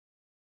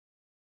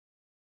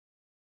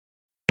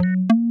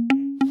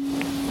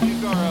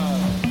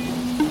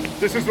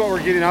This is what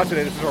we're getting out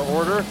today. This is our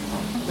order.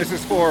 This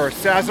is for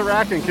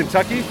Sazerac in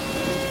Kentucky.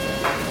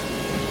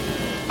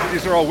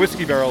 These are all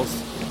whiskey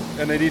barrels,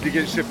 and they need to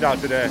get shipped out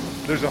today.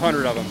 There's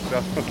 100 of them, so.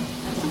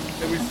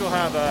 And we still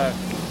have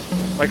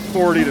like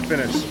 40 to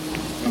finish.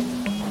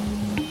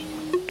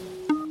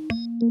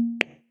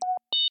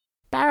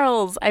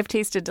 Barrels. I've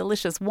tasted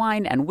delicious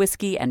wine and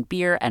whiskey and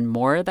beer and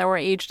more that were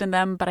aged in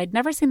them, but I'd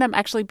never seen them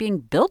actually being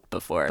built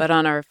before. But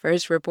on our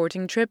first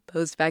reporting trip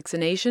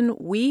post-vaccination,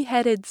 we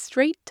headed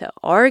straight to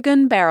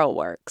Oregon Barrel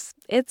Works.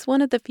 It's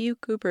one of the few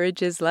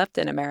cooperages left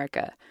in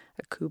America.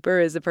 A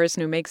cooper is a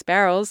person who makes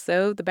barrels,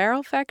 so the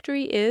barrel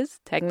factory is,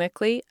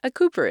 technically, a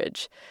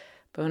cooperage.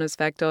 Bonus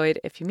factoid,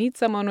 if you meet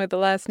someone with the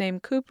last name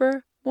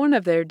Cooper, one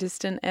of their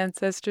distant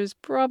ancestors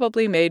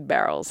probably made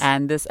barrels.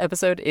 And this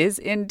episode is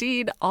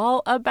indeed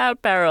all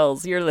about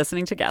barrels. You're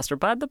listening to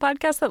Gastropod, the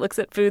podcast that looks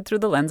at food through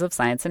the lens of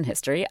science and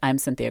history. I'm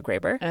Cynthia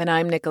Graber. And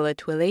I'm Nicola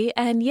Twilley.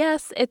 And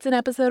yes, it's an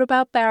episode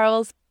about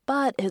barrels,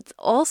 but it's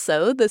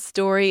also the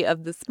story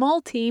of the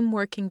small team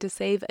working to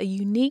save a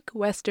unique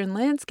Western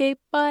landscape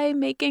by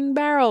making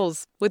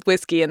barrels with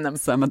whiskey in them.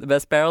 Some of the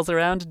best barrels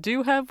around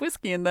do have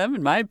whiskey in them,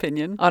 in my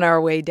opinion. On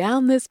our way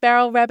down this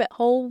barrel rabbit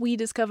hole, we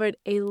discovered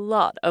a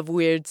lot of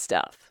weird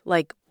stuff,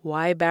 like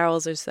why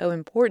barrels are so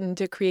important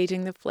to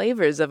creating the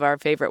flavors of our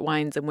favorite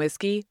wines and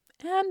whiskey,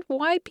 and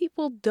why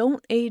people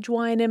don't age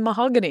wine in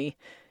mahogany.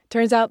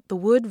 Turns out the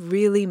wood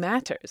really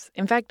matters.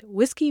 In fact,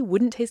 whiskey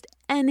wouldn't taste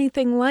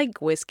anything like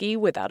whiskey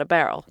without a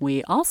barrel.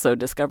 We also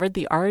discovered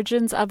the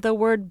origins of the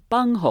word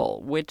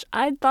bunghole, which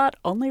I'd thought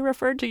only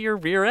referred to your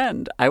rear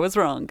end. I was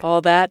wrong.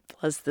 All that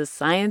plus the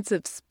science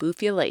of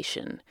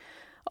spoofulation.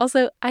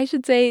 Also, I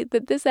should say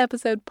that this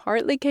episode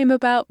partly came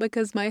about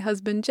because my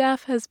husband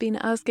Jeff has been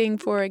asking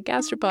for a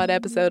Gastropod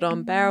episode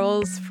on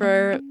barrels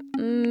for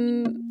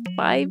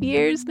 5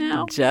 years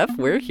now. Jeff,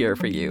 we're here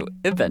for you,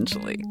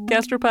 eventually.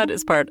 Gastropod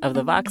is part of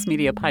the Vox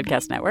Media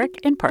Podcast Network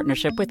in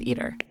partnership with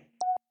Eater.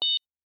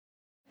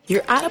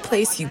 You're at a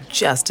place you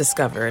just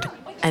discovered.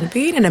 And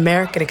being an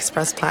American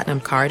Express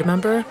Platinum card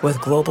member with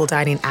Global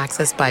Dining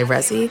Access by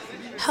Resy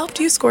helped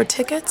you score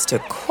tickets to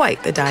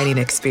quite the dining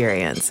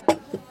experience.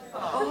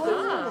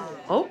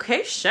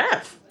 Okay,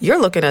 chef. You're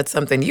looking at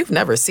something you've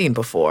never seen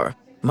before,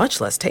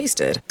 much less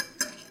tasted.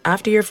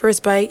 After your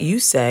first bite, you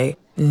say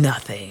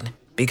nothing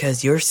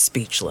because you're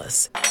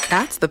speechless.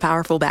 That's the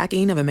powerful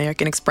backing of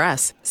American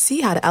Express.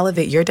 See how to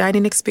elevate your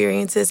dining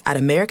experiences at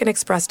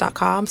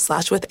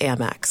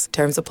americanexpress.com/withAmex.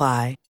 Terms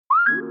apply.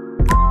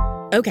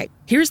 Okay,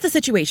 here's the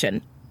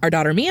situation. Our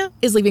daughter Mia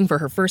is leaving for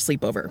her first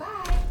sleepover.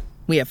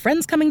 We have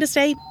friends coming to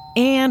stay,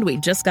 and we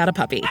just got a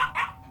puppy.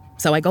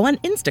 So I go on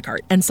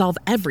Instacart and solve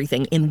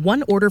everything in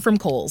one order from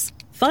Kohl's.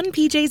 Fun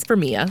PJs for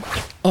Mia.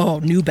 Oh,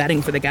 new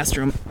bedding for the guest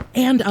room.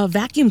 And a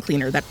vacuum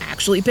cleaner that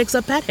actually picks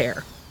up pet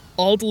hair.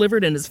 All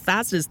delivered in as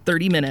fast as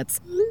 30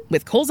 minutes.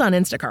 With Kohl's on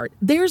Instacart,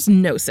 there's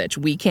no such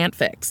we can't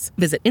fix.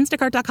 Visit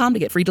instacart.com to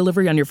get free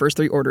delivery on your first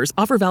 3 orders.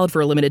 Offer valid for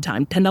a limited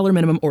time. $10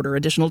 minimum order.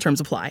 Additional terms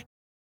apply.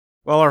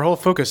 Well, our whole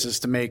focus is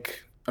to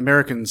make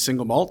American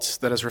single malt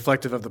that is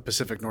reflective of the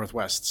Pacific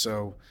Northwest.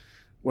 So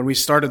when we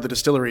started the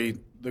distillery,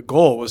 the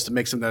goal was to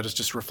make something that is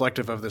just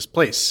reflective of this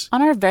place.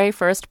 On our very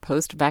first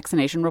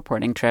post-vaccination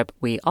reporting trip,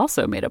 we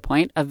also made a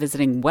point of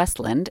visiting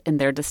Westland in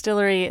their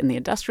distillery in the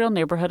industrial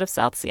neighborhood of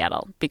South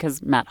Seattle,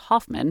 because Matt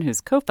Hoffman, who's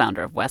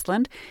co-founder of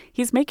Westland,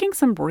 he's making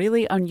some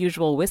really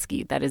unusual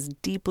whiskey that is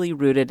deeply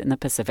rooted in the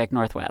Pacific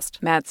Northwest.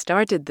 Matt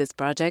started this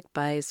project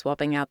by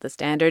swapping out the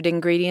standard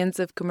ingredients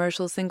of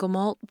commercial single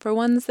malt for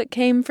ones that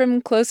came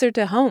from closer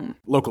to home.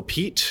 Local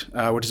peat,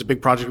 which is a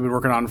big project we've been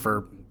working on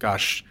for,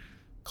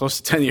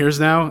 close to 10 years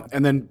now,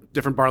 and then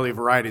different barley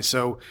varieties.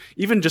 So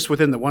even just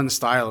within the one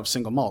style of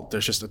single malt,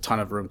 there's just a ton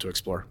of room to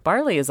explore.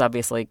 Barley is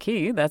obviously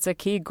key. That's a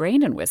key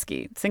grain in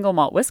whiskey. Single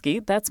malt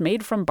whiskey, that's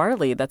made from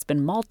barley that's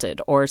been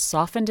malted or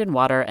softened in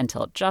water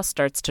until it just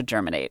starts to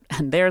germinate.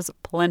 And there's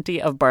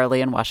plenty of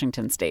barley in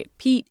Washington state.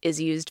 Peat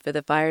is used for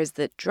the fires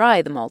that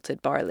dry the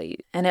malted barley,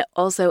 and it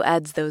also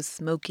adds those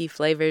smoky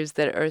flavors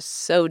that are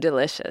so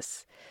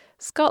delicious.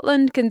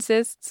 Scotland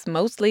consists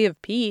mostly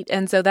of peat,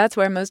 and so that's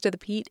where most of the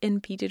peat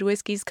in peated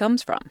whiskeys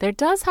comes from. There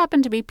does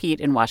happen to be peat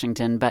in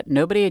Washington, but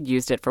nobody had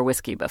used it for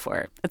whiskey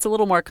before. It's a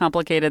little more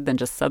complicated than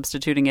just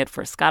substituting it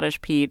for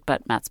Scottish peat,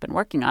 but Matt's been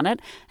working on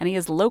it, and he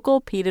has local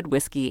peated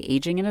whiskey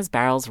aging in his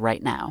barrels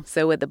right now.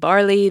 So with the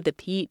barley, the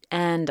peat,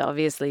 and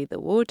obviously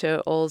the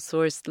water all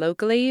sourced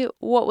locally,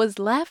 what was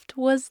left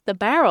was the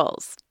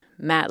barrels.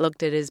 Matt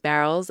looked at his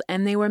barrels,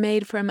 and they were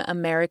made from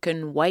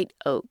American white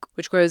oak,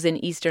 which grows in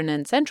eastern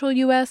and central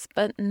U.S.,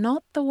 but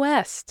not the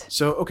West.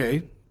 So,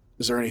 okay,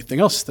 is there anything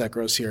else that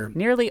grows here?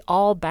 Nearly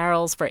all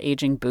barrels for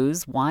aging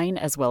booze, wine,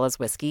 as well as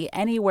whiskey,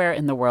 anywhere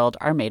in the world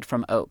are made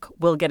from oak.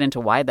 We'll get into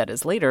why that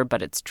is later,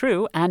 but it's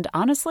true. And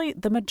honestly,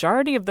 the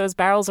majority of those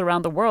barrels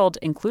around the world,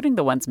 including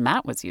the ones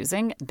Matt was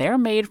using, they're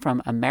made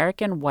from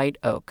American white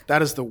oak.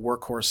 That is the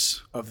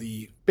workhorse of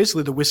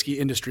basically the whiskey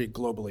industry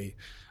globally.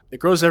 It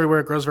grows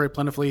everywhere. It grows very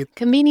plentifully.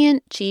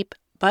 Convenient, cheap,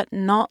 but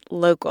not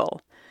local.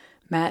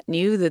 Matt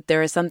knew that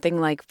there are something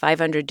like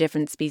 500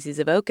 different species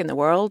of oak in the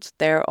world.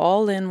 They're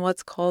all in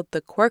what's called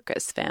the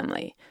Quercus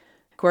family.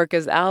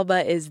 Quercus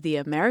alba is the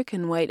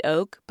American white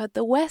oak, but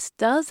the West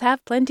does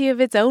have plenty of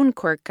its own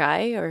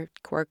querci, or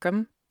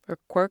quercum, or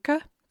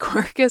querca,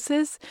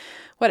 quercuses,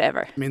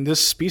 whatever. I mean,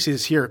 this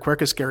species here,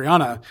 Quercus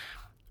garryana,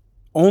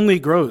 only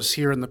grows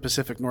here in the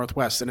Pacific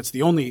Northwest. And it's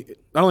the only,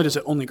 not only does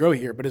it only grow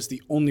here, but it's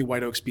the only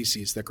white oak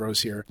species that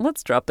grows here.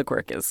 Let's drop the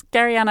Quercus.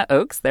 Garryana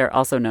oaks, they're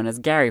also known as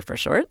Gary for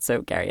short,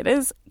 so Gary it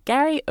is.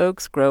 Gary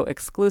oaks grow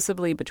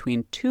exclusively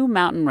between two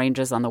mountain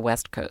ranges on the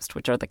west coast,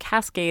 which are the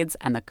Cascades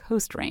and the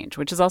Coast Range,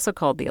 which is also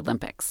called the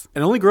Olympics. It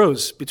only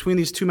grows between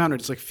these two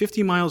mountains. It's like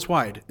 50 miles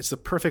wide. It's the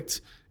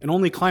perfect and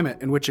only climate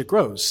in which it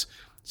grows.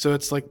 So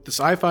it's like this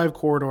I-5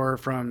 corridor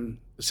from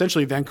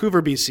essentially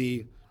Vancouver,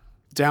 BC,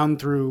 down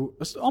through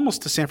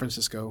almost to San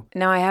Francisco.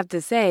 Now, I have to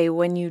say,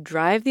 when you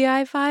drive the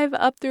I-5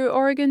 up through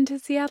Oregon to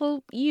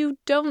Seattle, you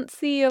don't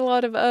see a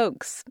lot of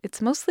oaks. It's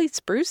mostly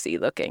sprucey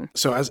looking.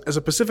 So as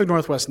a Pacific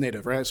Northwest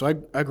native, right? So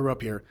I grew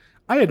up here.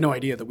 I had no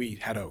idea that we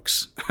had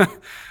oaks.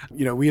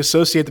 We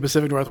associate the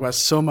Pacific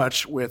Northwest so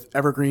much with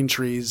evergreen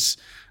trees,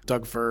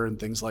 Doug fir, and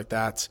things like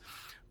that.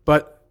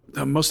 But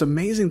the most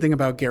amazing thing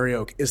about Gary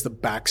oak is the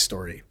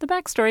backstory. The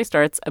backstory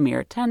starts a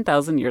mere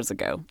 10,000 years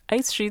ago.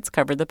 Ice sheets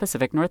covered the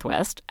Pacific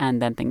Northwest,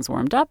 and then things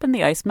warmed up and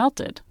the ice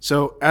melted.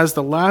 So as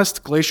the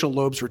last glacial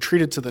lobes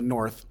retreated to the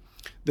north,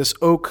 this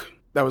oak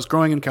that was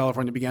growing in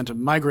California began to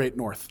migrate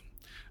north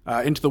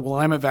into the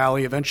Willamette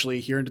Valley, eventually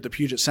here into the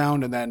Puget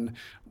Sound, and then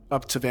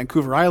up to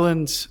Vancouver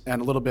Island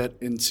and a little bit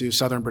into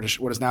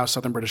what is now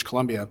southern British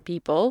Columbia.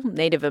 People,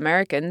 Native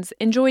Americans,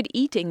 enjoyed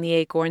eating the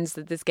acorns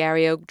that this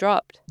Gary oak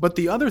dropped. But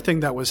the other thing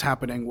that was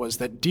happening was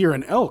that deer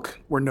and elk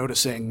were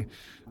noticing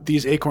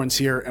these acorns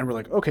here and were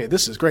like, okay,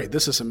 this is great.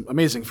 This is some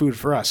amazing food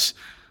for us.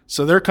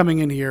 So they're coming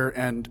in here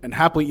and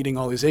happily eating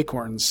all these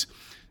acorns.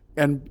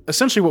 And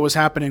essentially what was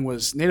happening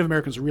was Native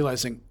Americans were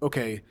realizing,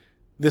 okay,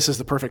 this is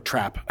the perfect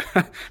trap.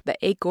 The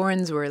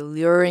acorns were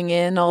luring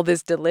in all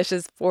this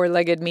delicious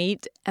four-legged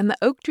meat, and the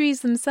oak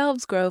trees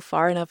themselves grow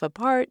far enough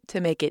apart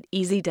to make it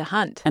easy to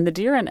hunt. And the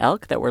deer and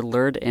elk that were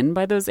lured in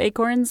by those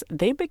acorns,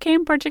 they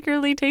became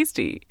particularly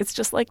tasty. It's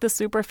just like the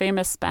super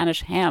famous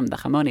Spanish ham, the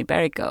jamón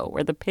ibérico,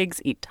 where the pigs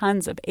eat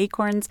tons of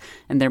acorns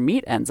and their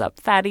meat ends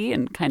up fatty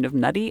and kind of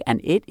nutty, and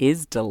it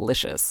is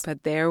delicious.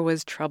 But there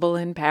was trouble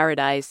in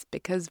paradise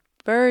because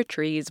fir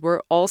trees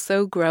were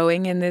also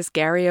growing in this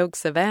Gary oak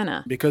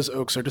savanna. Because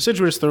oaks are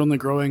deciduous, they're only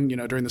growing,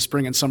 during the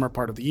spring and summer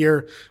part of the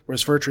year,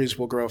 whereas fir trees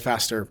will grow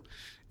faster.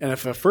 And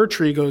if a fir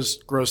tree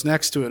grows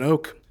next to an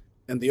oak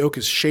and the oak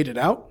is shaded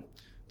out,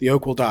 the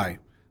oak will die.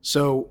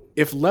 So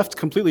if left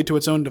completely to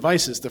its own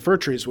devices, the fir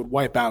trees would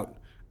wipe out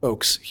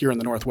oaks here in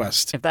the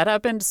Northwest. If that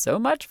happened, so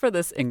much for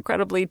this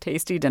incredibly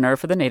tasty dinner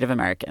for the Native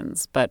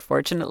Americans. But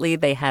fortunately,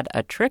 they had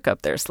a trick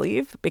up their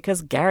sleeve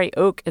because Gary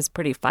oak is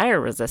pretty fire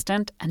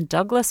resistant and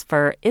Douglas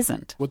fir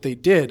isn't. What they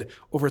did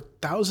over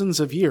thousands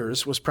of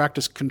years was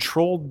practice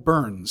controlled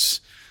burns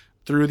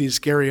through these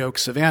Gary oak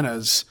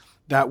savannas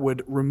that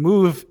would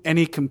remove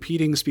any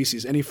competing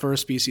species, any fir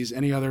species,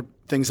 any other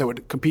things that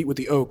would compete with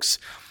the oaks.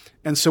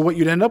 And so what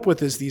you'd end up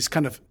with is these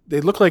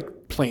they look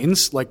like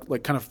plains,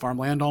 like kind of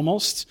farmland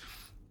almost.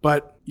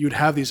 But you'd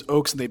have these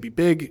oaks and they'd be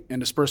big and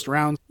dispersed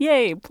around.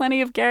 Yay,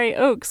 plenty of Gary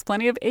oaks,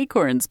 plenty of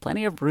acorns,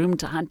 plenty of room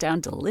to hunt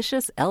down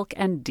delicious elk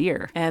and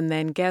deer. And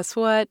then guess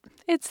what?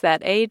 It's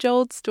that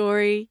age-old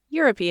story.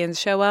 Europeans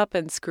show up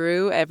and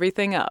screw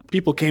everything up.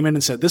 People came in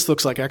and said, this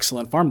looks like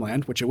excellent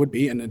farmland, which it would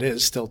be, and it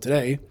is still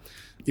today,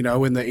 in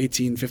the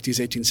 1850s,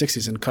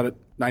 1860s, and cut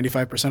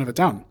 95% of it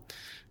down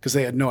because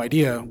they had no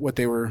idea what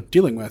they were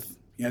dealing with.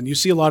 And you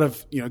see a lot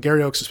of,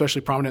 Gary oaks,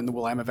 especially prominent in the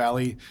Willamette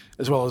Valley,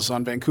 as well as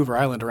on Vancouver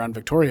Island around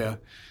Victoria.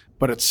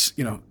 But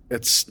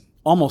it's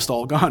almost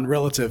all gone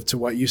relative to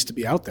what used to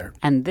be out there.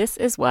 And this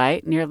is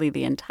why nearly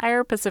the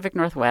entire Pacific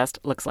Northwest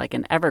looks like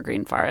an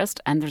evergreen forest,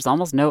 and there's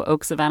almost no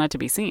oak savanna to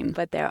be seen.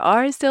 But there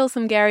are still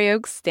some Gary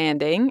oaks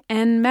standing,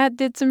 and Matt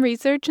did some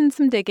research and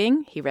some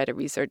digging. He read a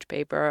research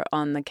paper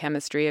on the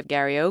chemistry of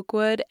Gary oak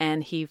wood,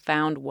 and he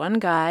found one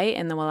guy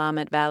in the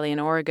Willamette Valley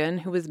in Oregon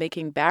who was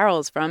making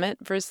barrels from it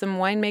for some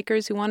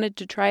winemakers who wanted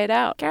to try it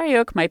out. Gary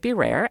oak might be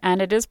rare, and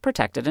it is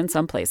protected in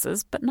some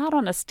places, but not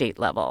on a state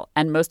level,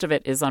 and most of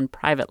it is on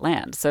private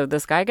land. So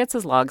this guy gets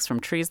his logs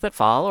from trees that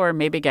fall or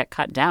maybe get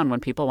cut down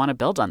when people want to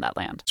build on that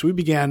land. So we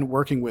began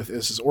working with,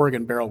 this is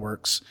Oregon Barrel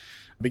Works,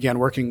 began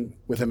working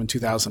with him in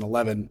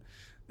 2011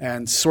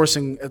 and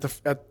sourcing,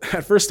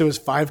 at first it was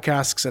 5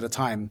 casks at a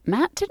time.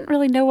 Matt didn't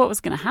really know what was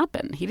going to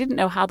happen. He didn't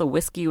know how the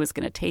whiskey was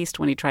going to taste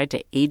when he tried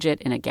to age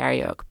it in a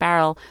Gary oak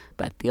barrel,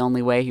 but the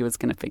only way he was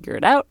going to figure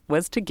it out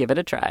was to give it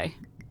a try.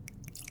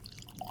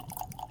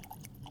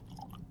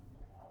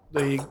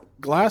 The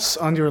glass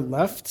on your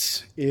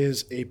left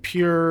is a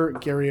pure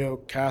Gary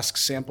oak cask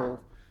sample.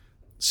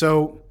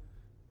 So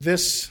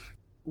this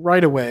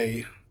right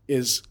away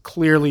is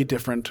clearly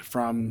different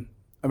from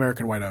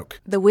American white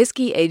oak. The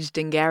whiskey aged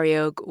in Gary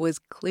Oak was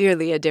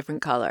clearly a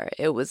different color.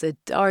 It was a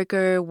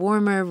darker,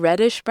 warmer,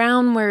 reddish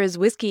brown, whereas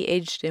whiskey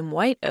aged in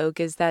white oak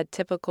is that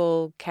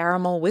typical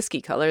caramel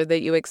whiskey color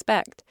that you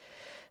expect.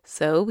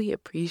 So we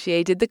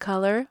appreciated the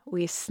color,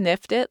 we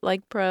sniffed it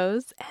like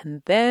pros,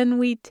 and then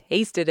we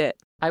tasted it.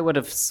 I would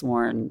have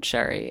sworn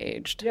sherry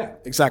aged. Yeah,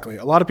 exactly.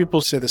 A lot of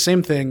people say the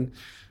same thing.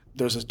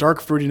 There's this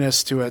dark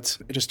fruitiness to it.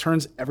 It just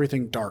turns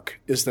everything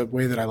dark, is the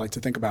way that I like to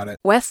think about it.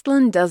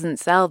 Westland doesn't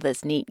sell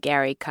this neat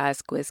Gary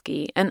cask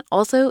whiskey, and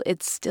also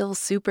it's still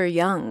super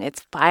young.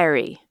 It's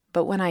fiery.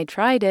 But when I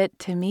tried it,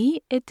 to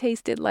me, it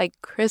tasted like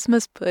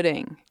Christmas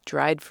pudding.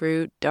 Dried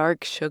fruit,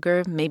 dark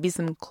sugar, maybe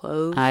some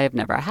cloves. I've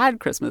never had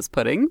Christmas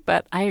pudding,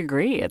 but I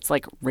agree. It's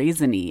like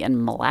raisiny and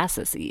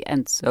molassesy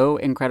and so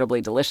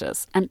incredibly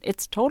delicious. And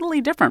it's totally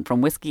different from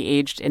whiskey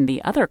aged in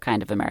the other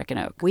kind of American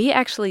oak. We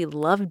actually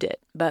loved it,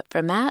 but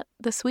for Matt,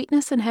 the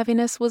sweetness and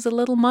heaviness was a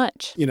little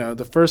much. You know,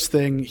 the first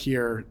thing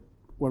here,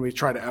 when we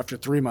tried it after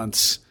 3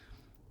 months,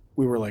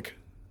 we were like,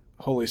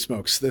 holy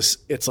smokes,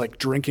 it's like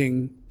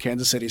drinking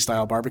Kansas City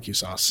style barbecue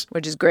sauce.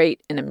 Which is great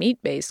in a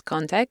meat-based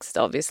context,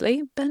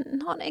 obviously, but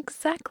not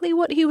exactly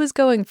what he was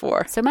going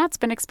for. So Matt's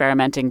been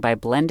experimenting by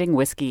blending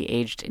whiskey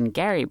aged in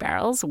Gary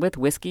barrels with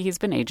whiskey he's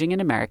been aging in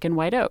American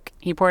white oak.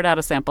 He poured out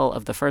a sample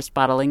of the first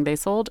bottling they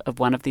sold of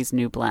one of these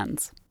new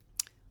blends.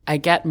 I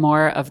get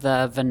more of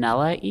the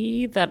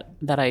vanilla-y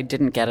that I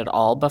didn't get at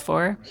all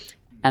before,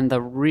 and the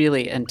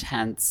really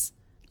intense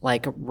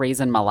like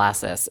raisin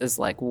molasses is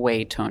like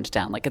way toned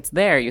down. Like it's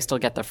there, you still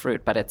get the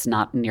fruit, but it's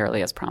not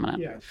nearly as prominent.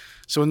 Yeah.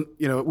 So,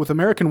 with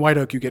American white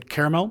oak, you get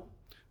caramel.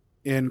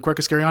 In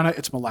Quercus garryana,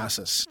 it's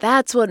molasses.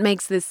 That's what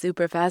makes this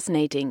super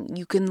fascinating.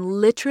 You can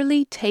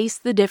literally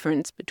taste the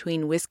difference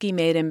between whiskey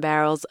made in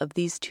barrels of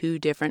these two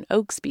different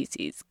oak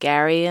species,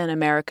 Gary and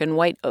American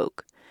white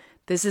oak.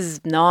 This is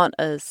not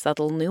a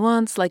subtle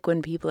nuance like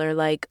when people are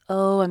like,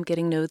 oh, I'm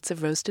getting notes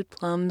of roasted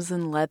plums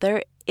and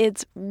leather.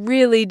 It's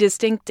really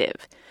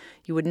distinctive.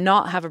 You would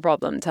not have a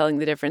problem telling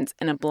the difference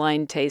in a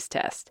blind taste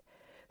test.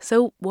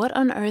 So what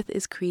on earth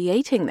is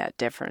creating that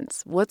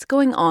difference? What's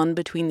going on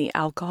between the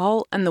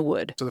alcohol and the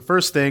wood? So the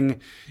first thing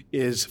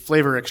is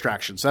flavor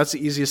extraction. So that's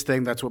the easiest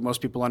thing. That's what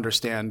most people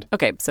understand.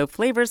 Okay, so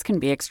flavors can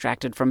be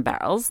extracted from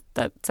barrels.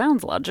 That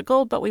sounds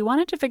logical, but we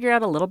wanted to figure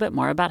out a little bit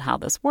more about how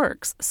this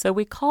works. So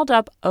we called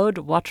up Aude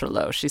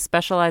Waterloo. She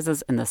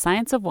specializes in the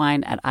science of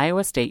wine at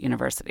Iowa State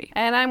University.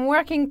 And I'm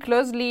working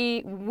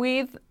closely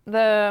with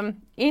the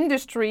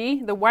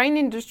industry, the wine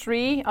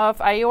industry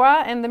of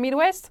Iowa and the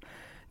Midwest,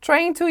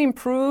 trying to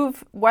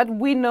improve what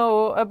we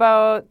know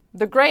about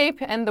the grape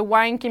and the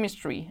wine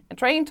chemistry,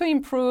 trying to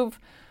improve,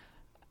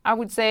 I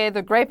would say,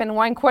 the grape and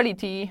wine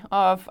quality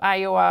of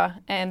Iowa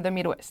and the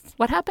Midwest.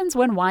 What happens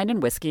when wine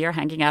and whiskey are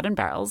hanging out in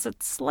barrels?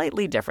 It's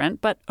slightly different,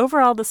 but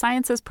overall the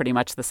science is pretty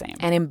much the same.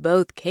 And in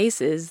both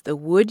cases, the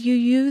wood you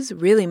use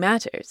really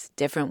matters.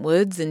 Different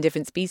woods and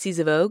different species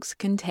of oaks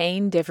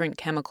contain different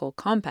chemical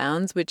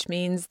compounds, which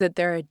means that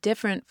there are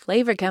different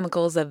flavor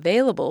chemicals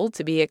available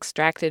to be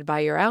extracted by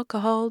your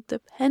alcohol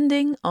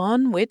depending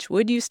on which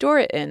wood you store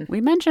it in.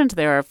 We mentioned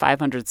there are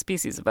 500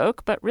 species of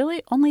oak, but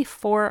really only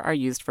 4 are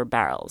used for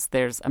barrels.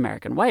 There's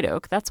American white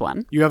oak, that's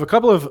one. You have a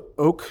couple of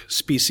oak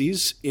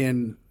species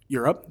in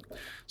Europe.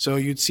 So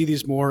you'd see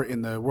these more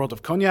in the world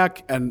of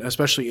cognac and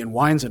especially in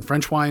wines and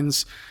French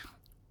wines.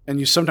 And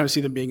you sometimes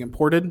see them being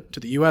imported to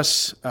the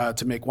U.S.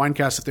 To make wine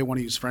casks if they want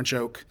to use French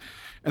oak.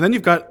 And then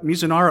you've got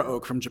Mizunara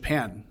oak from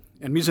Japan.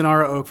 And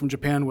Mizunara oak from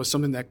Japan was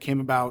something that came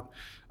about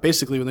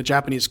basically when the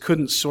Japanese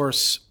couldn't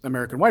source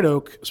American white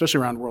oak, especially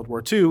around World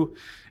War II,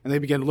 and they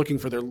began looking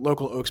for their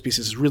local oak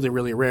species. It's really,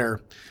 really rare.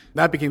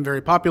 That became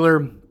very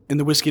popular in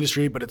the whiskey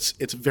industry, but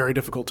it's very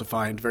difficult to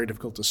find, very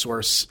difficult to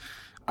source.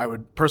 I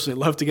would personally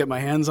love to get my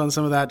hands on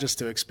some of that just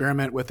to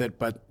experiment with it,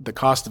 but the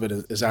cost of it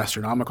is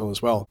astronomical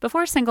as well.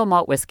 Before single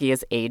malt whiskey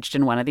is aged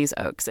in one of these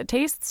oaks, it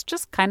tastes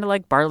just kind of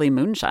like barley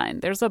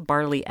moonshine. There's a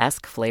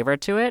barley-esque flavor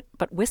to it,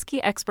 but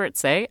whiskey experts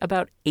say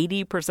about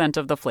 80%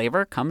 of the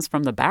flavor comes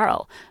from the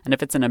barrel. And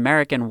if it's an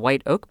American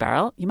white oak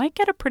barrel, you might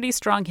get a pretty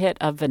strong hit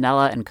of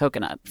vanilla and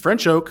coconut.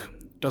 French oak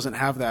doesn't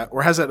have that,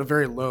 or has that at a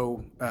very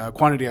low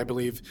quantity, I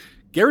believe.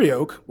 Gary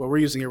oak, what we're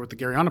using here with the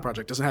Garryana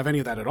project, doesn't have any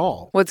of that at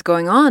all. What's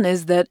going on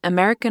is that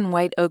American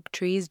white oak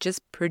trees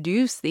just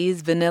produce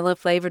these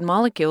vanilla-flavored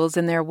molecules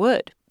in their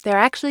wood. They're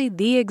actually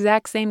the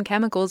exact same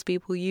chemicals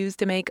people use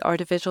to make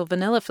artificial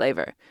vanilla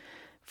flavor.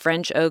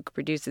 French oak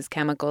produces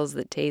chemicals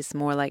that taste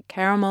more like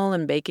caramel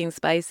and baking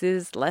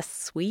spices, less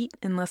sweet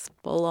and less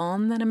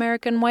full-on than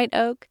American white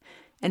oak.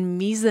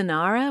 And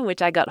Mizunara,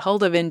 which I got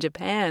hold of in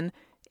Japan,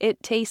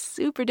 it tastes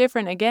super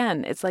different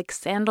again. It's like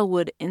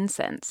sandalwood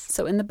incense.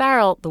 So in the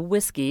barrel, the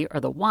whiskey or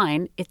the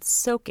wine, it's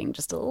soaking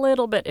just a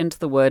little bit into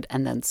the wood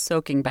and then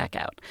soaking back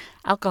out.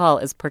 Alcohol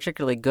is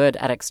particularly good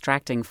at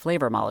extracting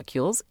flavor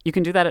molecules. You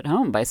can do that at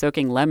home by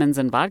soaking lemons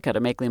in vodka to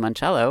make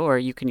limoncello, or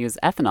you can use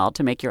ethanol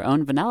to make your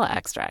own vanilla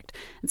extract.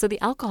 And so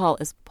the alcohol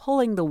is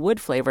pulling the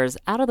wood flavors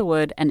out of the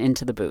wood and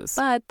into the booze.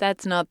 But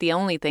that's not the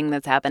only thing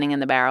that's happening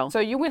in the barrel. So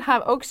you will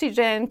have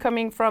oxygen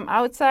coming from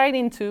outside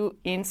into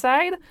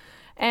inside.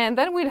 And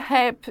that will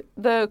help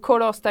the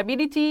color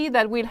stability,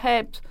 that will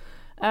help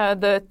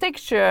the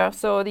texture,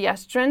 so the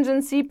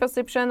astringency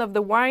perception of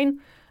the wine,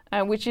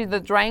 which is the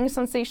drying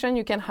sensation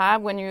you can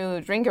have when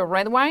you drink a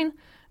red wine.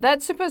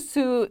 That's supposed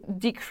to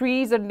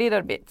decrease a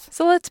little bit.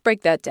 So let's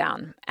break that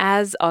down.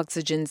 As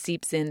oxygen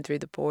seeps in through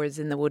the pores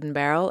in the wooden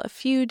barrel, a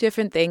few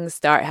different things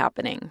start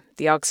happening.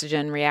 The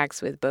oxygen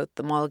reacts with both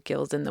the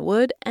molecules in the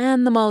wood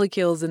and the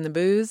molecules in the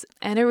booze,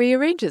 and it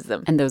rearranges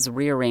them. And those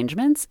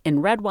rearrangements,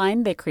 in red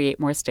wine, they create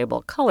more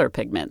stable color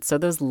pigments, so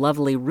those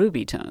lovely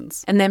ruby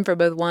tones. And then for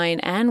both wine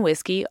and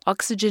whiskey,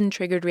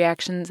 oxygen-triggered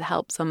reactions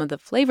help some of the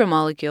flavor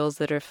molecules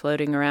that are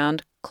floating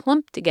around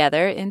clump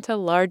together into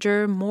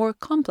larger, more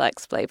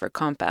complex flavor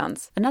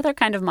compounds. Another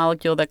kind of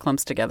molecule that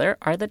clumps together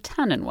are the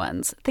tannin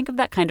ones. Think of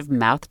that kind of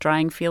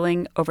mouth-drying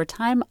feeling. Over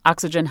time,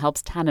 oxygen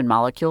helps tannin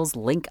molecules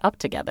link up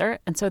together,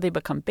 and so they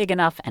become big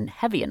enough and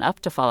heavy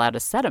enough to fall out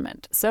as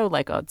sediment. So,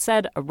 like Aude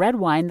said, a red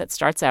wine that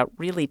starts out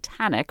really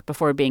tannic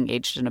before being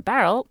aged in a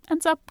barrel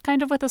ends up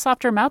kind of with a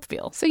softer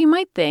mouthfeel. So you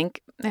might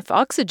think, if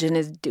oxygen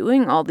is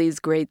doing all these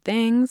great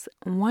things,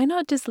 why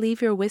not just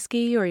leave your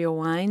whiskey or your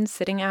wine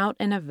sitting out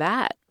in a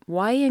vat?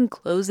 Why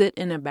enclose it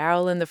in a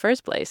barrel in the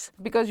first place?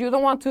 Because you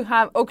don't want to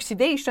have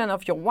oxidation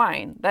of your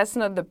wine. That's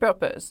not the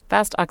purpose.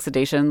 Fast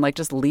oxidation, like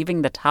just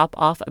leaving the top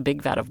off a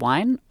big vat of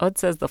wine, Aude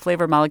says the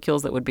flavor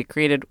molecules that would be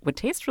created would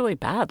taste really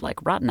bad,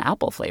 like rotten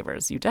apple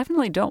flavors. You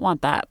definitely don't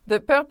want that. The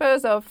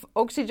purpose of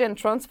oxygen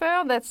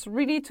transfer, that's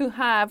really to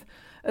have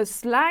a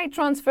slight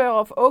transfer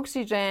of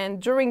oxygen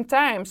during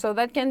time. So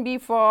that can be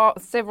for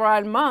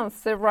several months,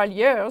 several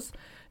years,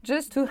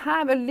 just to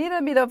have a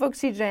little bit of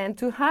oxygen,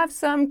 to have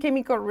some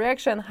chemical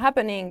reaction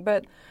happening,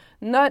 but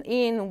not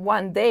in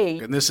one day.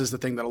 And this is the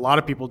thing that a lot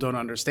of people don't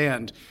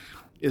understand,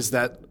 is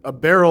that a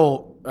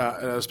barrel,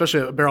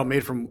 especially a barrel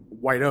made from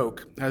white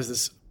oak, has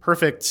this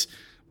perfect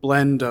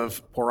blend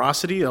of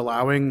porosity,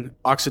 allowing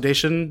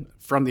oxidation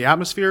from the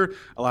atmosphere,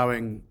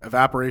 allowing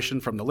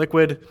evaporation from the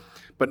liquid,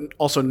 but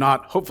also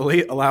not,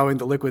 hopefully, allowing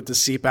the liquid to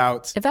seep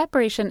out.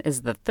 Evaporation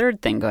is the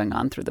third thing going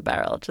on through the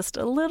barrel. Just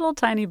a little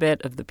tiny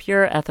bit of the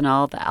pure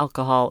ethanol, the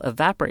alcohol,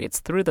 evaporates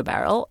through the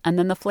barrel, and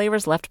then the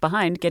flavors left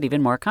behind get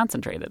even more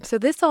concentrated. So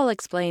this all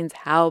explains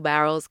how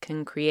barrels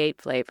can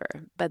create flavor.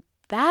 But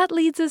that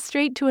leads us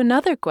straight to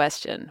another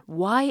question.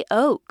 Why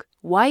oak?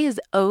 Why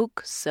is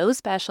oak so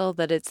special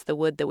that it's the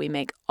wood that we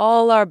make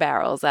all our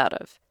barrels out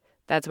of?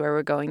 That's where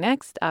we're going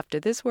next, after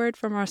this word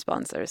from our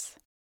sponsors.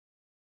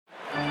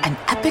 An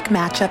epic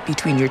matchup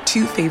between your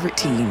two favorite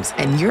teams,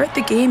 and you're at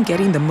the game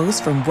getting the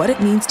most from what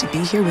it means to be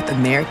here with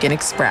American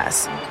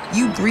Express.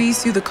 You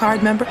breeze through the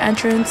card member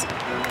entrance,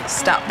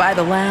 stop by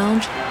the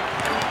lounge.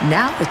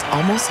 Now it's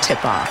almost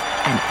tip-off,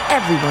 and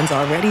everyone's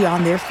already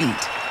on their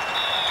feet.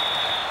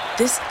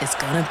 This is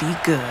gonna be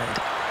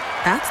good.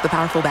 That's the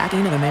powerful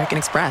backing of American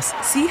Express.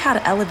 See how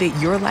to elevate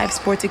your live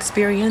sports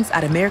experience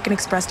at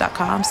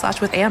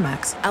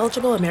americanexpress.com/withAmex.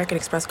 Eligible American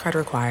Express card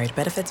required.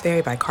 Benefits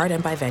vary by card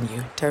and by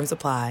venue. Terms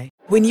apply.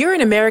 When you're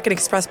an American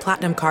Express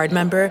Platinum card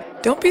member,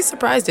 don't be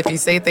surprised if you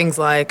say things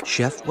like,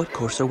 "Chef, what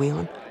course are we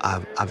on?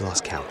 I've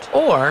lost count."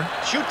 Or,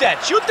 Shoot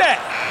that!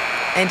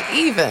 and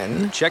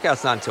even,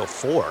 Checkout's not until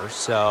 4,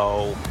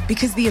 so...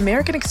 because the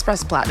American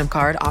Express Platinum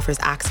Card offers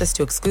access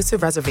to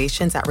exclusive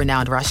reservations at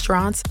renowned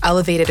restaurants,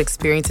 elevated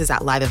experiences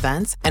at live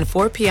events, and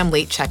 4 p.m.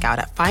 late checkout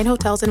at fine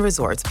hotels and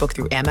resorts booked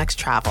through Amex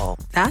Travel.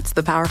 That's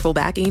the powerful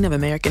backing of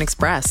American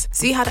Express.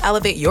 See how to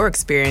elevate your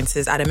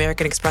experiences at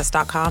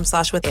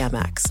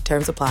americanexpress.com/withAmex.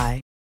 Terms apply.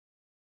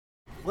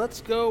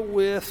 Let's go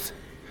with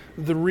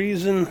the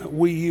reason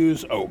we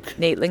use oak.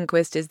 Nate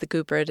Lindquist is the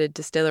cooper at a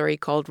distillery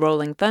called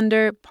Rolling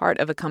Thunder, part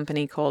of a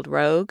company called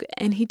Rogue,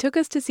 and he took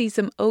us to see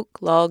some oak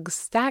logs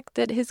stacked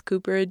at his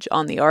cooperage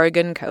on the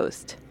Oregon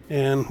coast.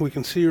 And we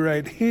can see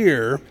right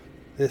here,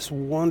 this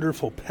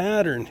wonderful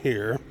pattern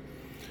here.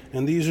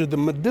 And these are the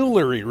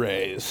medullary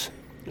rays.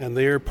 And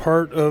they are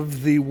part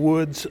of the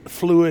wood's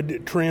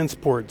fluid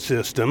transport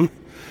system.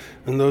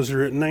 And those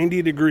are at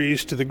 90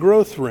 degrees to the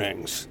growth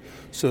rings.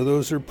 So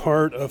those are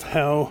part of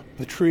how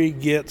the tree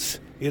gets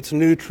its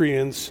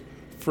nutrients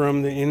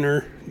from the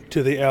inner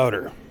to the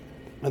outer.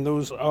 And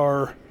those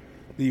are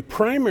the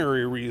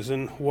primary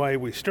reason why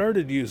we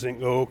started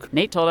using oak.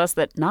 Nate told us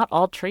that not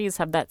all trees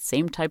have that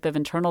same type of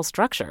internal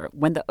structure.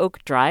 When the oak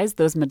dries,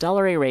 those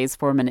medullary rays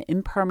form an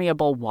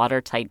impermeable,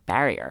 watertight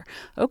barrier.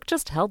 Oak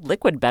just held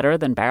liquid better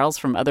than barrels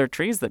from other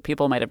trees that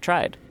people might have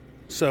tried.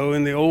 So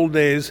in the old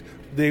days,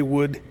 they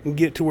would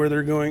get to where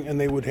they're going and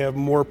they would have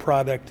more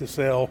product to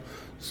sell.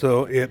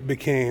 So it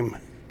became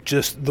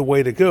just the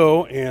way to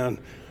go, and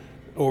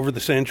over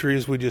the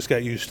centuries, we just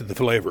got used to the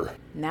flavor.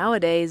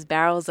 Nowadays,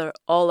 barrels are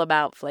all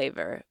about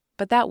flavor,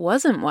 but that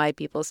wasn't why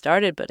people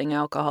started putting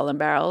alcohol in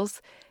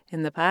barrels.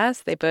 In the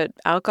past, they put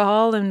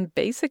alcohol and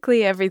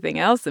basically everything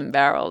else in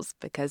barrels,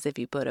 because if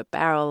you put a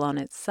barrel on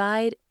its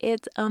side,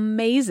 it's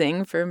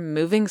amazing for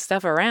moving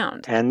stuff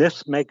around. And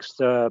this makes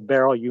the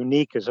barrel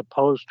unique as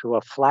opposed to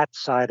a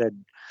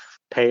flat-sided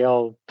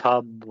pail,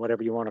 tub,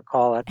 whatever you want to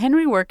call it.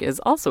 Henry Work is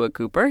also a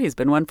cooper. He's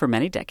been one for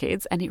many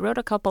decades, and he wrote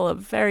a couple of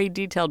very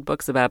detailed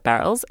books about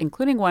barrels,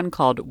 including one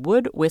called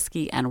Wood,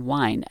 Whiskey, and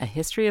Wine, A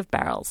History of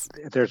Barrels.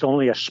 There's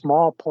only a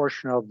small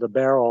portion of the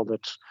barrel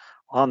that's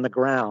on the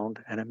ground,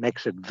 and it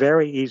makes it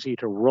very easy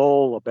to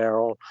roll a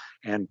barrel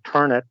and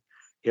turn it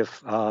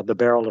if the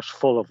barrel is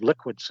full of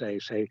liquid, say,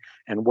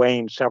 and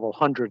weighing several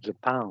hundreds of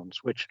pounds,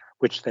 which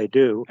they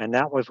do. And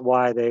that was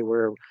why they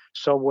were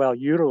so well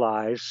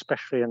utilized,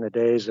 especially in the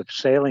days of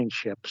sailing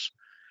ships.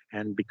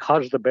 And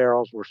because the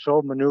barrels were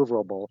so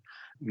maneuverable,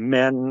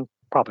 men,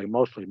 probably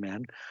mostly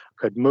men,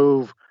 could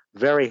move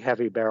very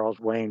heavy barrels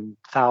weighing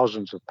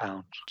thousands of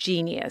pounds.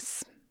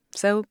 Genius.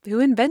 So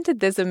who invented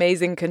this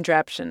amazing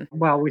contraption?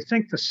 Well, we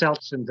think the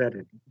Celts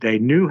invented it. They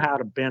knew how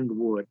to bend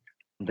wood.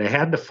 They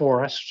had the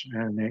forests,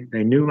 and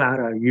they knew how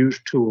to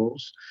use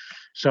tools.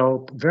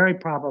 So very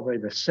probably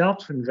the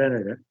Celts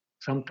invented it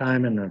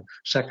sometime in the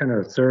 2nd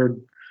or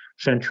 3rd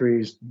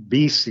centuries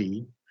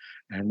BC.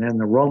 And then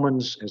the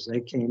Romans, as they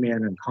came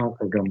in and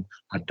conquered them,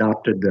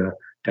 adopted the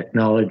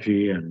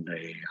technology and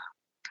the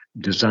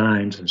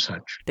designs and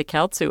such. The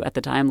Celts, who at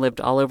the time lived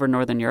all over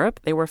Northern Europe,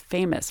 they were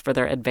famous for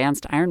their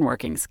advanced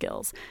ironworking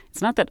skills.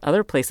 It's not that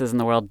other places in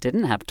the world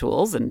didn't have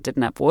tools and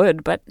didn't have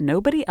wood, but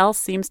nobody else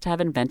seems to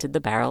have invented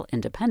the barrel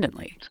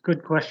independently. It's a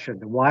good question.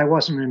 Why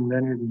wasn't it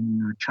invented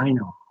in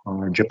China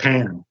or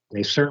Japan?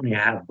 They certainly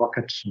have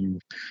buckets and,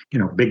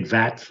 big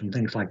vats and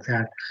things like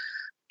that.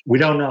 We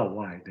don't know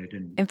why they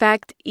didn't. In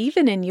fact,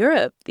 even in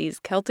Europe, these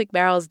Celtic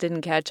barrels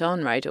didn't catch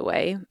on right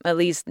away, at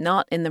least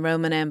not in the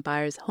Roman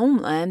Empire's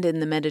homeland in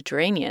the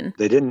Mediterranean.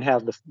 They didn't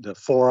have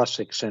the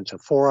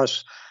extensive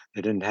forests.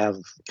 They didn't have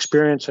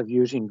experience of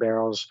using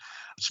barrels.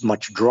 It's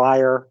much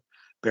drier.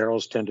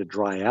 Barrels tend to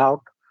dry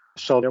out.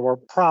 So there were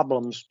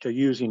problems to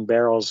using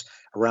barrels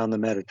around the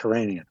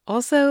Mediterranean.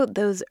 Also,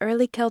 those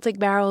early Celtic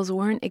barrels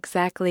weren't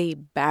exactly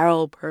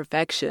barrel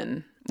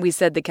perfection. We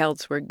said the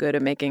Celts were good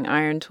at making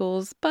iron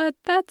tools, but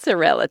that's a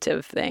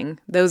relative thing.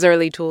 Those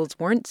early tools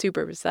weren't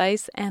super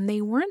precise, and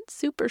they weren't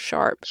super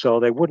sharp. So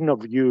they wouldn't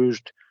have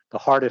used the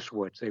hardest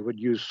woods. They would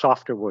use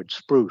softer wood,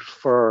 spruce,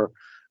 fir,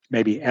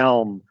 maybe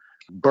elm,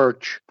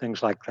 birch,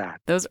 things like that.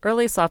 Those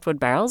early softwood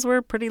barrels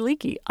were pretty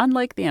leaky,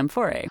 unlike the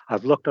amphorae.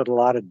 I've looked at a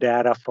lot of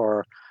data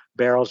for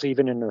barrels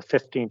even in the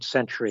 15th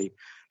century,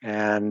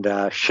 and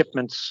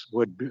shipments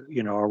would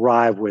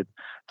arrive with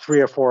 3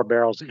 or 4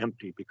 barrels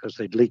empty because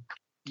they'd leaked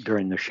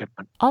during the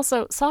shipment.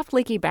 Also, soft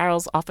leaky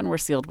barrels often were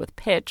sealed with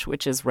pitch,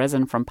 which is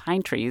resin from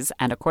pine trees,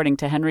 and according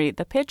to Henry,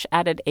 the pitch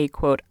added a,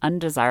 quote,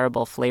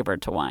 undesirable flavor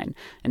to wine.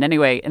 And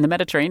anyway, in the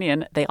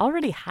Mediterranean, they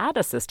already had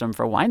a system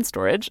for wine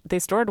storage. They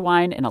stored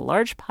wine in a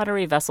large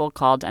pottery vessel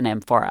called an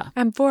amphora.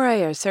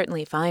 Amphorae are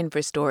certainly fine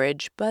for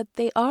storage, but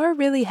they are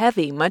really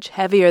heavy, much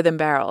heavier than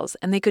barrels,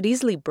 and they could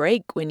easily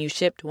break when you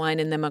shipped wine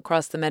in them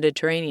across the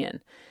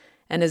Mediterranean.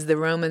 And as the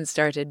Romans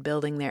started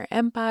building their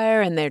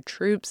empire and their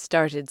troops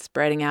started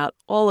spreading out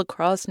all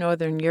across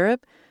northern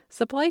Europe,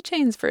 supply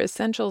chains for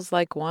essentials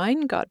like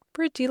wine got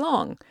pretty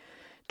long.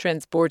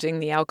 Transporting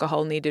the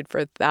alcohol needed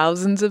for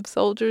thousands of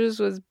soldiers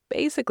was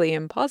basically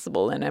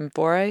impossible in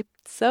amphorae,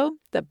 so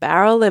the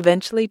barrel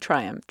eventually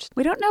triumphed.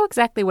 We don't know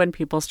exactly when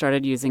people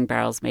started using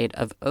barrels made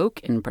of oak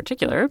in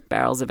particular.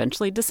 Barrels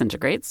eventually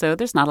disintegrate, so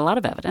there's not a lot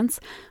of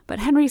evidence. But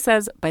Henry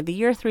says by the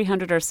year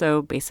 300 or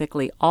so,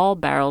 basically all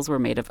barrels were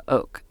made of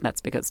oak. That's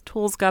because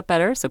tools got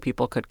better, so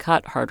people could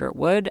cut harder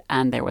wood,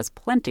 and there was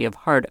plenty of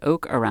hard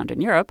oak around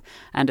in Europe.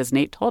 And as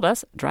Nate told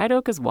us, dried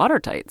oak is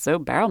watertight, so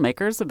barrel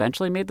makers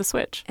eventually made the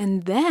switch.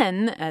 And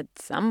then, at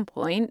some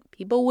point,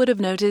 people would have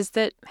noticed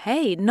that,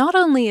 hey, not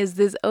only is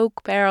this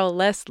oak barrel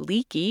less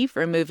leaky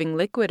for moving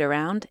liquid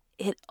around,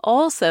 it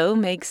also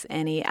makes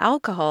any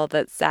alcohol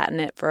that sat in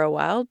it for a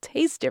while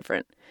taste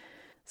different.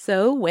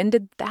 So when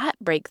did that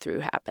breakthrough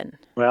happen?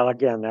 Well,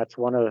 again, that's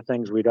one of the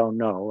things we don't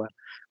know.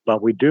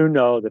 But we do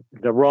know that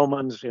the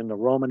Romans in the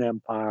Roman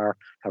Empire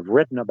have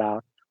written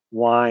about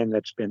wine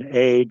that's been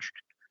aged.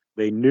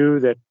 They knew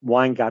that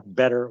wine got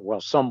better.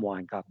 Well, some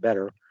wine got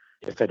better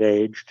if it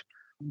aged.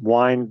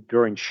 Wine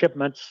during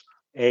shipments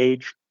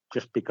aged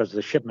just because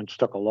the shipments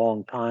took a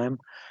long time.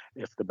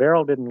 If the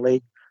barrel didn't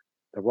leak,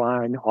 the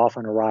wine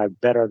often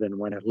arrived better than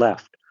when it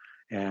left.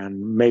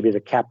 And maybe the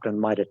captain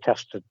might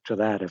attest to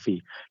that if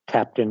he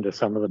tapped into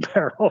some of the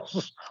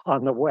barrels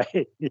on the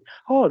way.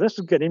 Oh, this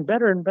is getting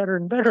better and better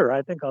and better.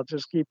 I think I'll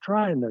just keep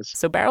trying this.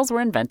 So barrels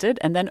were invented,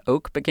 and then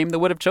oak became the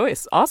wood of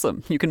choice.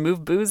 Awesome. You can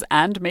move booze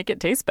and make it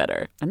taste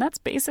better. And that's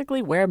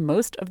basically where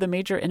most of the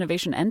major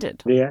innovation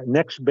ended. The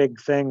next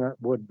big thing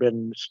would have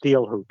been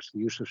steel hoops, the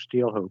use of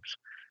steel hoops.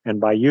 And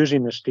by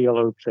using the steel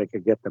hoops, they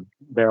could get the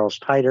barrels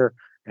tighter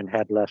and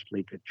had less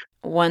leakage.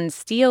 One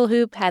steel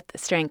hoop had the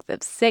strength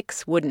of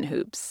 6 wooden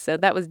hoops, so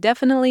that was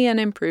definitely an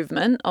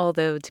improvement,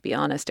 although, to be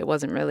honest, it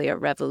wasn't really a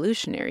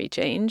revolutionary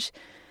change.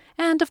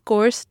 And, of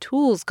course,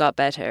 tools got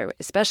better,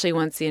 especially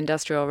once the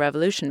Industrial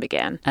Revolution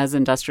began. As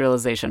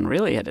industrialization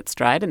really hit its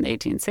stride in the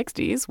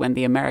 1860s, when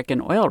the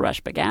American oil rush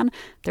began,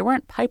 there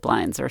weren't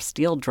pipelines or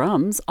steel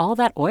drums. All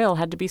that oil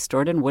had to be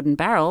stored in wooden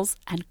barrels,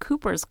 and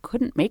coopers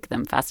couldn't make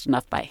them fast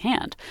enough by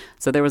hand.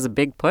 So there was a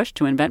big push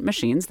to invent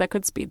machines that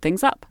could speed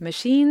things up.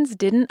 Machines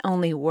didn't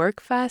only work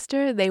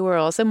faster, they were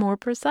also more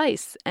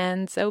precise,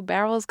 and so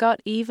barrels got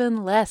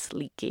even less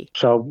leaky.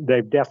 So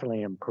they've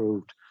definitely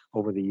improved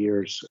over the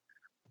years.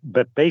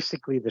 But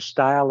basically, the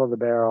style of the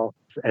barrel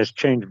has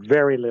changed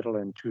very little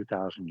in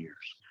 2,000 years.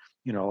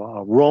 You know,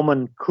 a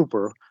Roman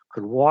cooper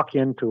could walk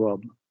into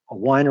a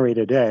winery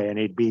today and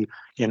he'd be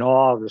in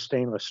awe of the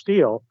stainless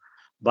steel,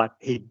 but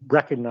he'd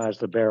recognize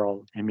the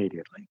barrel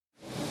immediately.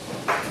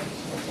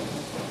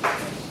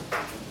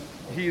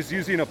 He's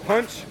using a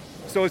punch,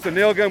 so it's a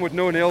nail gun with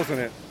no nails in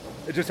it.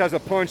 It just has a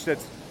punch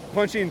that's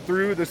punching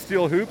through the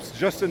steel hoops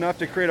just enough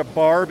to create a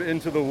barb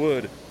into the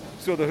wood,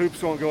 so the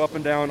hoops won't go up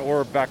and down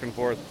or back and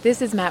forth.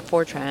 This is Matt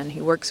Fortran.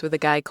 He works with a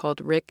guy called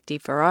Rick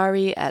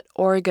DeFerrari at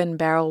Oregon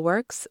Barrel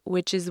Works,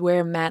 which is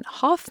where Matt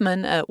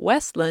Hoffman at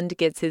Westland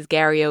gets his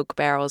Gary Oak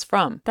barrels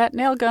from. That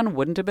nail gun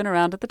wouldn't have been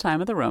around at the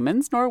time of the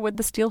Romans, nor would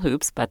the steel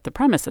hoops, but the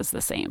premise is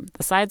the same.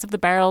 The sides of the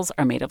barrels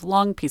are made of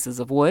long pieces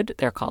of wood.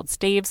 They're called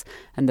staves,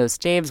 and those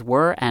staves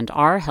were and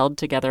are held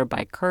together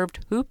by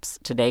curved hoops.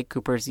 Today,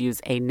 coopers use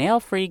a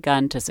nail-free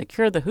gun to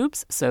secure the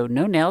hoops so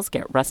no nails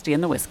get rusty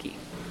in the whiskey.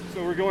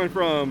 So we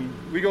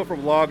go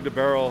from log to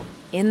barrel.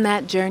 In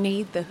that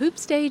journey, the hoop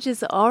stage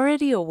is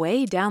already a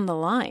way down the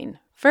line.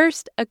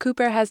 First, a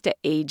cooper has to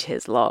age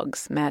his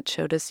logs. Matt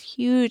showed us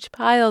huge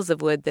piles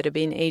of wood that have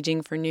been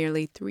aging for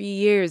nearly 3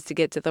 years to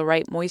get to the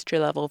right moisture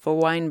level for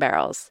wine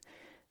barrels.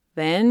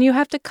 Then you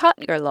have to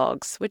cut your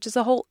logs, which is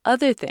a whole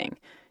other thing.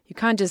 You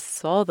can't just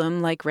saw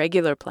them like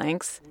regular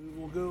planks. We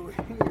will go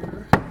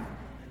here.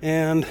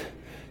 And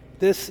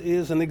this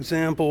is an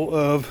example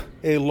of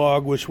a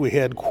log which we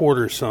had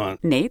quarters on.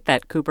 Nate,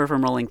 that cooper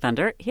from Rolling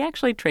Thunder, he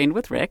actually trained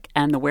with Rick,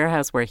 and the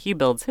warehouse where he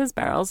builds his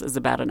barrels is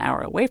about an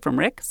hour away from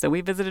Rick, so we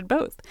visited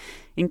both.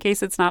 In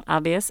case it's not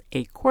obvious,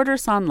 a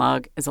quarter-sawn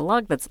log is a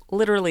log that's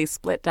literally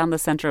split down the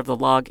center of the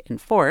log in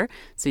 4,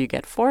 so you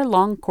get 4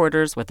 long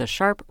quarters with a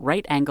sharp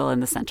right angle in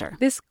the center.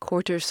 This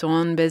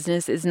quarter-sawn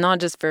business is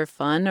not just for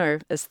fun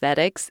or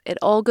aesthetics. It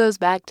all goes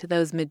back to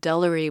those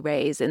medullary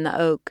rays in the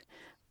oak.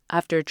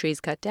 After a tree's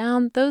cut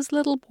down, those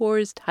little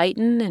pores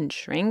tighten and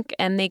shrink,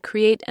 and they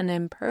create an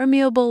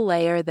impermeable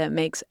layer that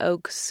makes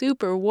oak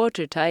super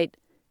watertight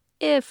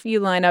if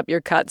you line up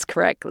your cuts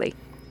correctly.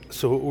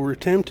 So what we're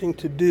attempting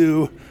to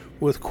do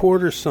with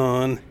quarter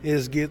sawn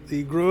is get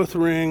the growth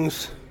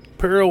rings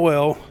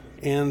parallel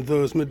and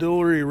those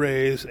medullary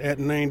rays at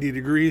 90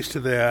 degrees to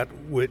that,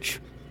 which,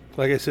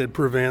 like I said,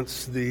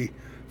 prevents the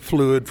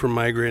fluid from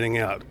migrating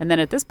out. And then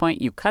at this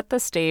point, you cut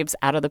the staves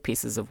out of the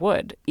pieces of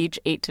wood. Each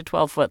 8 to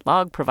 12-foot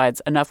log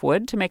provides enough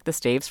wood to make the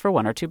staves for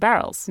 1 or 2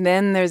 barrels.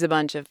 Then there's a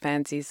bunch of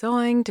fancy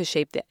sawing to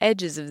shape the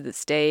edges of the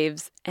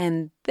staves.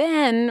 And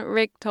then,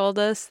 Rick told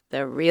us,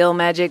 the real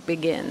magic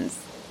begins.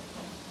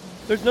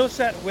 There's no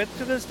set width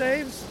to the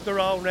staves. They're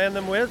all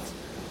random widths.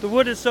 The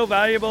wood is so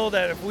valuable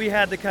that if we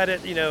had to cut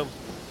it,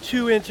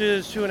 2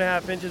 inches,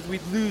 2.5 inches,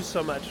 we'd lose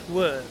so much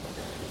wood.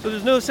 So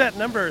there's no set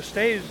number of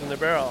staves in the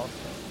barrel.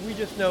 We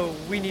just know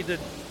we need to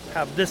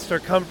have this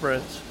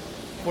circumference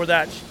for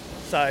that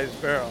size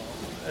barrel.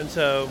 And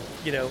so,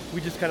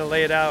 we just kind of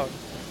lay it out.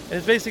 And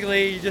it's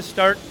basically you just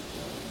start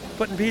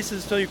putting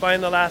pieces till you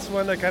find the last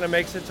one that kind of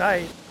makes it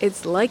tight.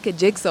 It's like a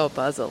jigsaw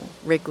puzzle.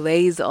 Rick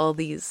lays all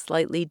these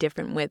slightly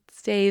different width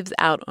staves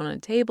out on a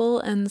table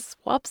and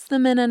swaps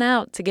them in and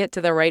out to get to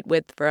the right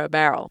width for a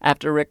barrel.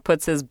 After Rick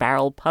puts his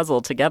barrel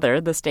puzzle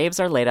together, the staves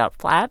are laid out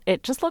flat.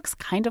 It just looks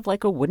kind of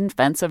like a wooden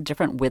fence of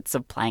different widths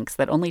of planks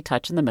that only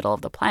touch in the middle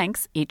of the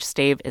planks. Each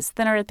stave is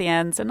thinner at the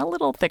ends and a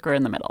little thicker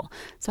in the middle.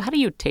 So how do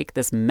you take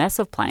this mess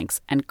of planks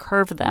and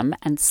curve them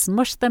and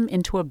smush them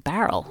into a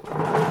barrel?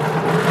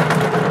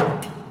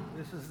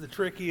 This is the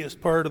trickiest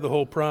part of the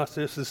whole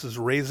process. This is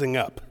raising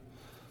up.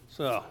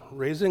 So,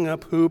 raising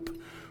up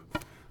hoop,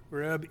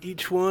 grab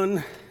each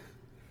one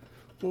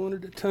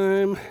at a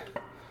time,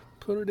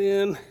 put it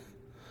in,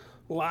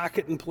 lock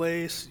it in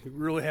place. You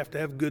really have to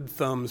have good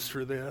thumbs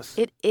for this.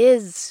 It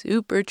is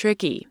super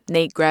tricky.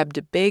 Nate grabbed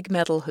a big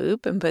metal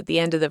hoop and put the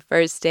end of the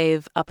first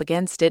stave up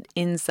against it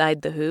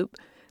inside the hoop.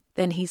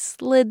 Then he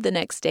slid the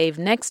next stave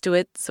next to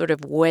it, sort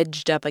of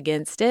wedged up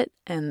against it,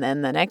 and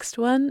then the next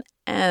one,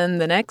 and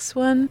the next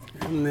one.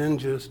 And then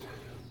just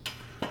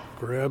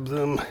grab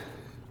them,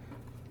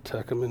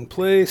 tuck them in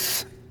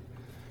place,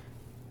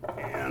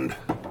 and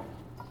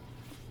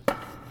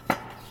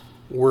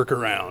work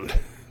around.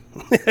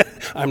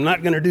 I'm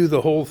not going to do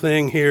the whole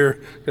thing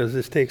here because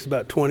this takes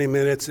about 20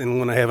 minutes, and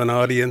when I have an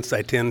audience,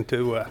 I tend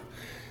to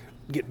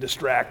get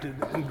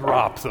distracted and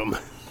drop them.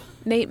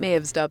 Nate may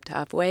have stopped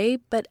halfway,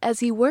 but as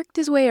he worked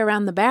his way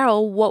around the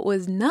barrel, what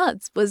was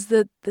nuts was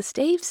that the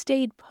staves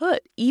stayed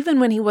put, even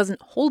when he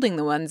wasn't holding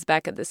the ones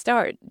back at the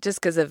start,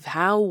 just because of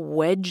how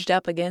wedged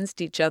up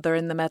against each other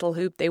in the metal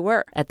hoop they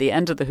were. At the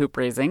end of the hoop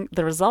raising,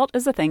 the result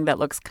is a thing that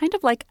looks kind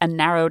of like a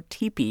narrow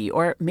teepee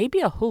or maybe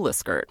a hula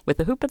skirt, with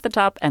the hoop at the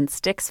top and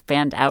sticks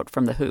fanned out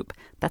from the hoop.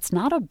 That's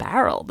not a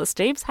barrel. The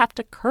staves have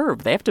to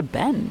curve. They have to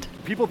bend.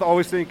 People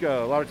always think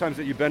a lot of times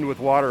that you bend with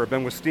water or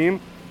bend with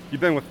steam. You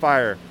bend with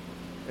fire.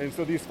 And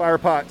so these fire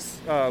pots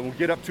will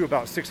get up to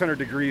about 600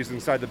 degrees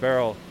inside the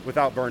barrel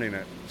without burning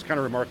it. It's kind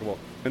of remarkable.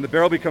 And the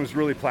barrel becomes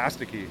really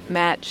plasticky.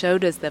 Matt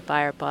showed us the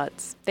fire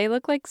pots. They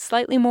look like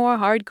slightly more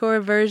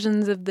hardcore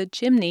versions of the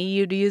chimney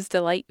you'd use to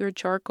light your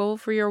charcoal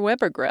for your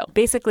Weber grill.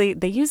 Basically,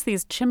 they use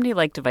these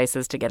chimney-like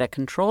devices to get a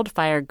controlled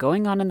fire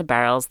going on in the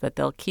barrels that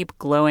they'll keep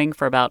glowing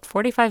for about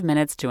 45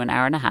 minutes to an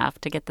hour and a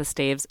half to get the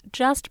staves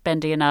just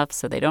bendy enough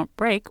so they don't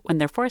break when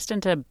they're forced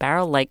into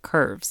barrel-like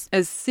curves.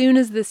 As soon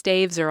as the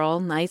staves are all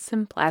nice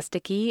and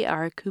plasticky,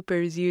 our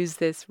coopers use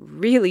this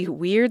really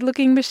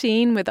weird-looking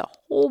machine with a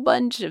whole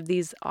bunch of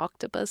these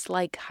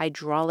octopus-like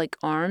hydraulic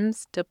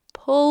arms to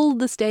pull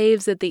the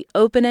staves at the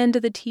open end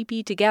of the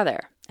teepee together.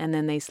 And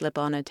then they slip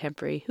on a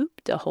temporary hoop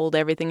to hold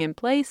everything in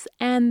place,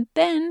 and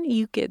then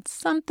you get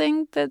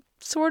something that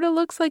sort of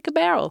looks like a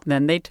barrel.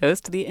 Then they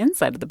toast the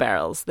inside of the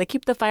barrels. They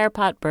keep the fire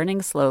pot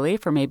burning slowly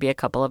for maybe a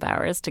couple of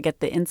hours to get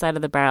the inside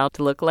of the barrel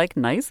to look like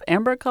nice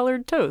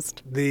amber-colored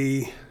toast.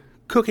 The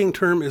cooking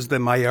term is the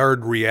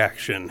Maillard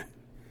reaction,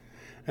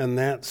 and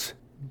that's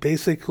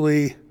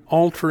basically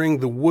altering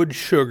the wood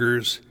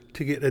sugars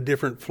to get a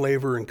different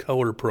flavor and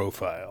color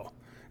profile.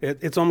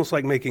 It's almost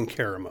like making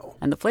caramel.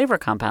 And the flavor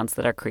compounds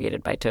that are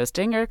created by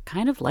toasting are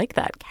kind of like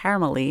that,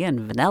 caramelly and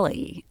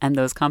vanilla-y. And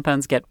those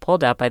compounds get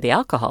pulled out by the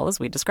alcohol, as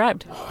we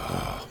described.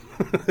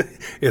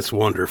 It's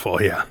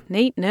wonderful, yeah.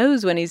 Nate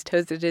knows when he's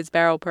toasted his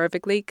barrel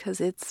perfectly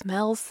because it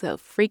smells so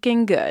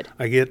freaking good.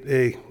 I get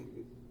a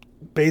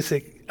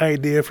basic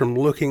idea from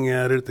looking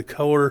at it, the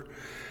color,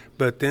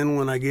 but then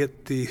when I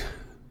get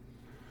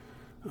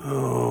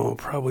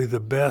probably the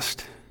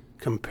best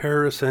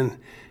comparison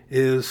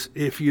is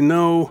if you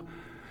know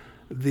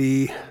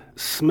the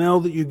smell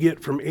that you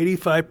get from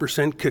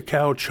 85%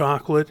 cacao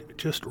chocolate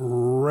just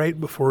right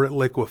before it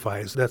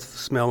liquefies. That's the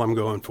smell I'm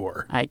going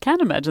for. I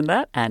can imagine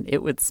that, and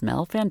it would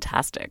smell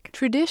fantastic.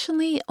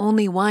 Traditionally,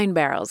 only wine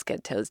barrels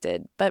get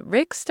toasted, but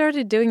Rick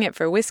started doing it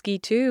for whiskey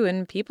too,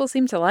 and people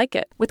seem to like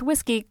it. With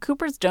whiskey,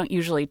 coopers don't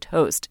usually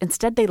toast.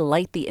 Instead, they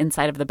light the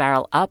inside of the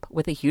barrel up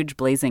with a huge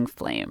blazing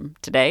flame.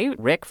 Today,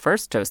 Rick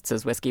first toasts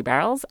his whiskey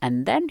barrels,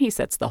 and then he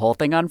sets the whole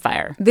thing on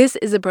fire. This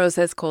is a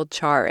process called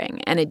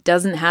charring, and it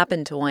doesn't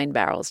happen to wine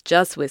barrels,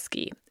 just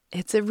whiskey.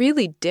 It's a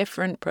really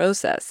different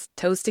process.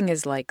 Toasting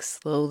is like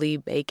slowly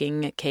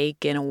baking a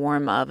cake in a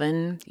warm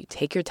oven. You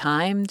take your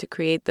time to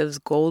create those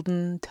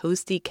golden,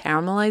 toasty,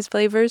 caramelized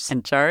flavors.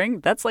 And charring,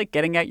 that's like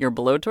getting out your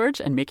blowtorch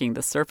and making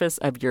the surface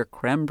of your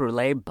creme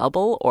brulee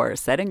bubble or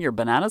setting your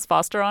bananas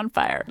Foster on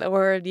fire.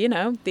 Or, the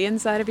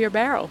inside of your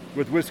barrel.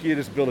 With whiskey, you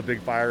just build a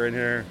big fire in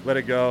here, let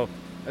it go,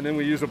 and then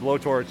we use a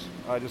blowtorch.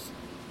 Just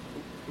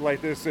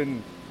light this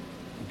and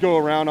go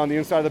around on the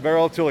inside of the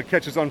barrel till it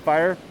catches on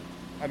fire.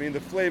 I mean,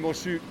 the flame will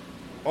shoot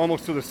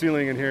almost to the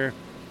ceiling in here.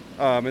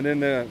 And then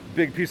the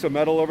big piece of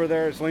metal over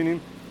there is leaning.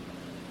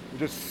 We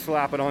just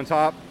slap it on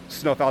top,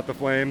 snuff out the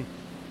flame,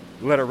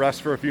 let it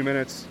rest for a few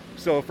minutes.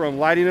 So from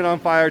lighting it on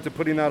fire to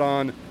putting that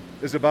on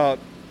is about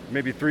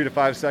maybe 3 to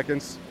 5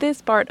 seconds.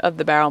 This part of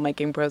the barrel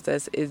making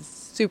process is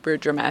super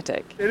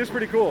dramatic. It is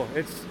pretty cool.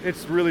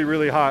 It's really,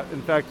 really hot.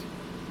 In fact,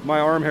 my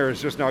arm hair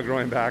is just now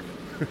growing back.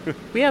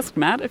 We asked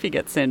Matt if he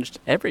gets singed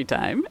every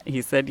time.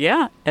 He said,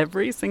 yeah,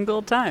 every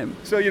single time.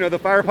 So, the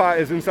fire pot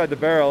is inside the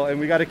barrel, and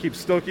we got to keep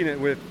stoking it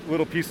with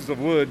little pieces of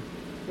wood,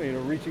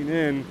 reaching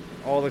in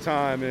all the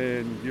time,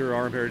 and your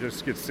arm hair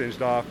just gets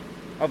singed off.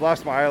 I've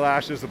lost my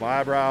eyelashes and my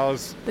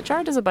eyebrows. The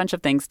char does a bunch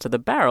of things to the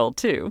barrel,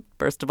 too.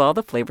 First of all,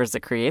 the flavors it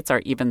creates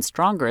are even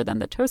stronger than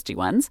the toasty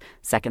ones.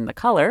 Second, the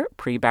color.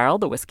 Pre-barrel,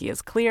 the whiskey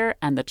is clear,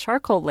 and the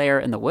charcoal layer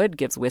in the wood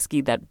gives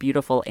whiskey that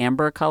beautiful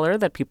amber color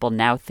that people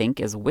now think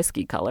is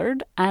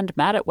whiskey-colored. And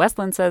Matt at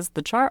Westland says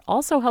the char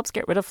also helps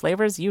get rid of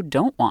flavors you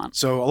don't want.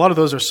 So a lot of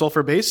those are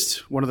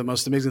sulfur-based. One of the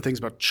most amazing things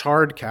about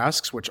charred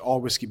casks, which all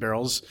whiskey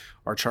barrels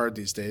are charred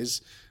these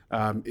days,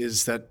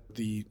 is that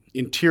the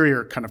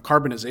interior kind of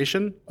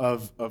carbonization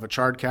of a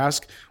charred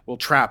cask will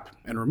trap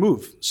and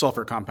remove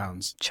sulfur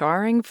compounds.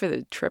 Charring for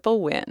the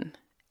triple win.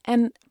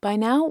 And by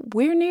now,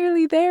 we're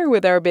nearly there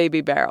with our baby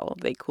barrel.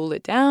 They cool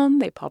it down,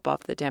 they pop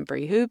off the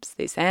temporary hoops,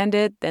 they sand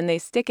it, then they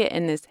stick it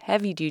in this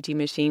heavy-duty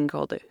machine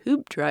called a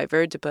hoop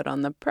driver to put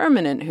on the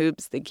permanent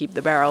hoops that keep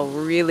the barrel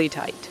really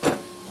tight.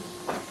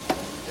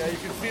 Yeah, you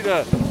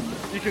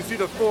can see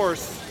the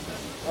force.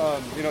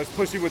 It's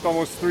pushing with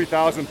almost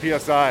 3,000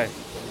 psi.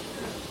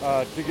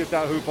 to get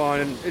that hoop on,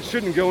 and it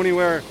shouldn't go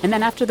anywhere. And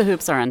then after the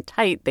hoops are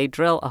untight, they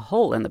drill a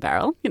hole in the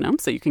barrel,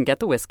 so you can get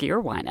the whiskey or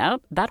wine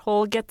out. That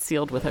hole gets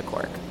sealed with a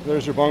cork.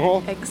 There's your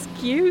bunghole.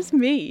 Excuse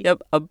me.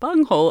 Yep, a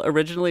bunghole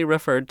originally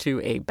referred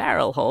to a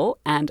barrel hole,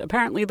 and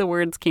apparently the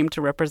words came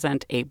to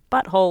represent a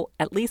butthole,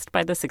 at least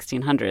by the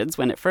 1600s,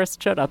 when it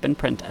first showed up in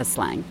print as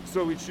slang.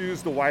 So we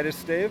choose the widest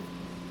stave.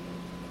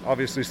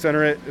 Obviously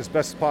center it as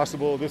best as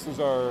possible. This is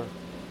our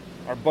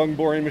bung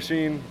boring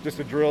machine, just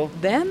a drill.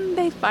 Then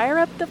they fire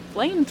up the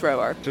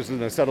flamethrower. Just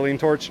an acetylene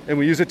torch, and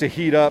we use it to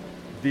heat up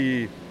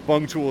the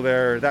bung tool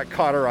there. That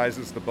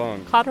cauterizes the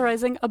bung.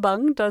 Cauterizing a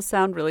bung does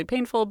sound really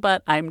painful,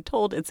 but I'm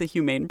told it's a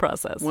humane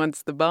process.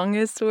 Once the bung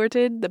is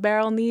sorted, the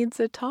barrel needs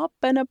a top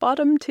and a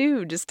bottom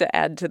too, just to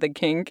add to the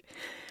kink.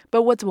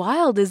 But what's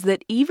wild is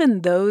that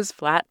even those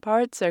flat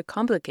parts are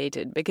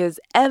complicated because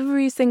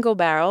every single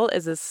barrel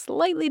is a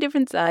slightly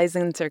different size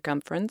and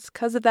circumference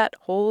because of that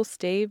whole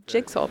stave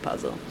jigsaw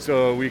puzzle.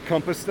 So we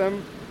compass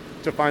them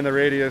to find the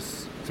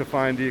radius, to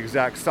find the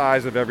exact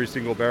size of every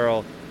single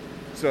barrel.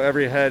 So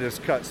every head is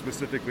cut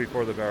specifically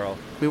for the barrel.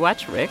 We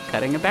watch Rick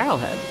cutting a barrel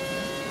head.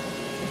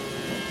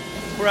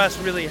 For us,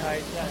 really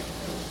high tech.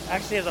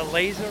 Actually has a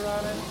laser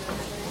on it.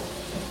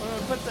 We're going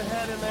to put the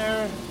head in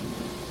there,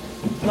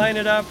 line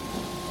it up,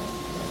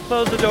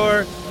 close the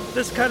door.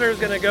 This cutter is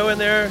going to go in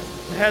there,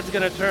 the head's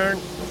going to turn,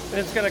 and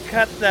it's going to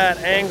cut that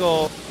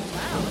angle.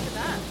 Wow, look at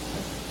that.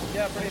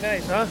 Yeah, pretty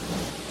nice, huh?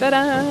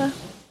 Ta-da!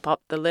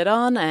 Pop the lid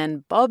on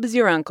and Bob's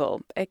your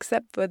uncle,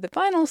 except for the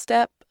final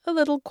step, a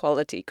little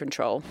quality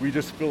control. We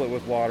just fill it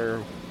with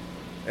water,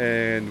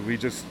 and we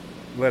just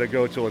let it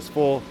go till it's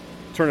full,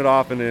 turn it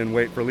off, and then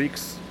wait for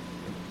leaks.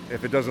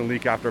 If it doesn't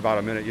leak after about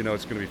a minute,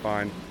 it's going to be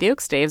fine. The oak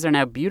staves are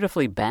now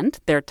beautifully bent.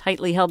 They're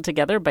tightly held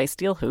together by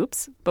steel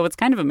hoops. But what's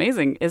kind of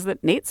amazing is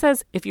that Nate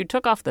says if you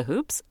took off the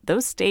hoops,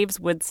 those staves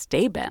would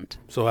stay bent.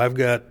 So I've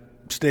got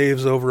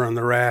staves over on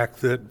the rack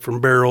that from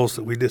barrels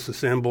that we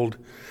disassembled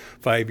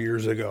 5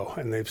 years ago,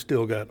 and they've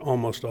still got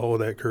almost all of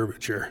that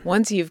curvature.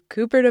 Once you've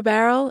coopered a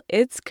barrel,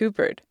 it's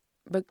coopered.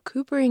 But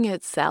coopering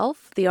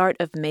itself, the art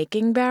of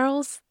making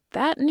barrels,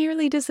 that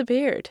nearly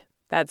disappeared.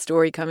 That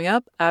story coming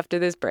up after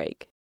this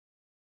break.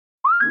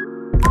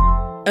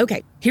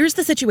 Okay, here's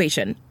the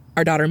situation.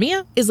 Our daughter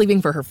Mia is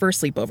leaving for her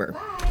first sleepover.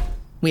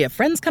 We have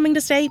friends coming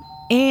to stay,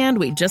 and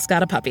we just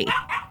got a puppy.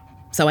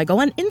 So I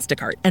go on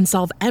Instacart and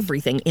solve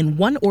everything in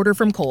one order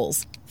from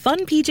Kohl's.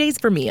 Fun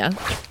PJs for Mia.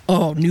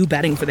 Oh, new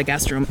bedding for the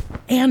guest room.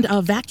 And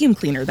a vacuum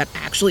cleaner that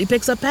actually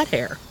picks up pet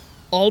hair.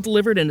 All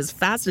delivered in as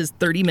fast as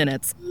 30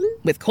 minutes.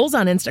 With Kohl's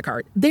on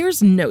Instacart,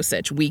 there's no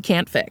such we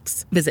can't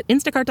fix. Visit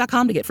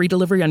instacart.com to get free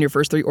delivery on your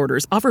first 3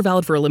 orders. Offer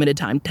valid for a limited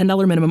time.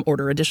 $10 minimum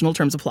order. Additional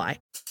terms apply.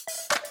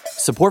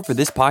 Support for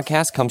this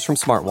podcast comes from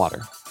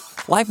Smartwater.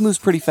 Life moves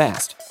pretty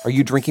fast. Are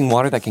you drinking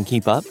water that can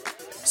keep up?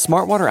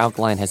 Smartwater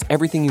Alkaline has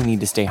everything you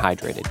need to stay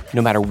hydrated,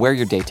 no matter where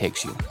your day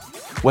takes you.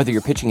 Whether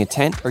you're pitching a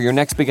tent or your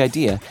next big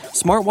idea,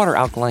 Smartwater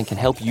Alkaline can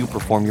help you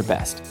perform your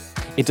best.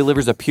 It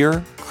delivers a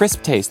pure,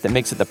 crisp taste that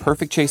makes it the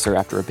perfect chaser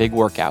after a big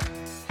workout.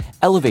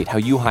 Elevate how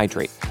you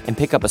hydrate and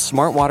pick up a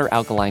Smartwater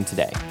Alkaline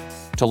today.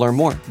 To learn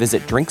more,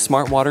 visit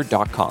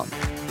drinksmartwater.com.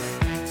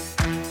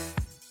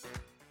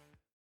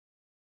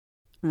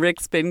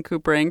 Rick's been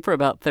coopering for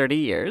about 30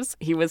 years.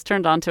 He was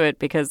turned onto it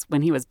because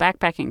when he was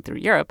backpacking through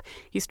Europe,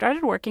 he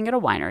started working at a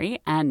winery,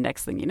 and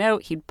next thing you know,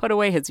 he'd put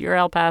away his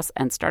Ural pass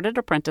and started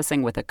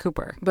apprenticing with a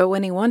cooper. But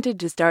when he wanted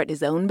to start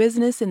his own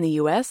business in the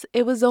U.S.,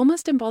 it was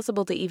almost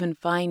impossible to even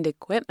find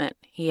equipment.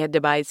 He had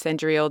to buy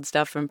century-old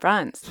stuff from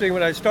France.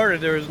 When I started,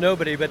 there was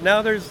nobody, but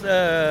now there's,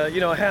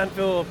 a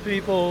handful of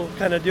people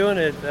kind of doing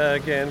it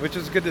again, which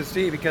is good to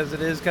see because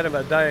it is kind of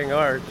a dying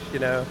art,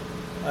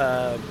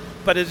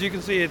 But as you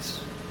can see,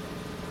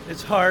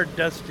 it's hard,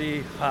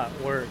 dusty, hot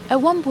work.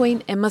 At one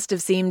point, it must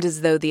have seemed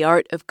as though the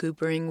art of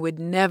coopering would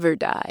never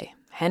die.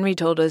 Henry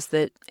told us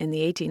that in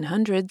the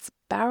 1800s,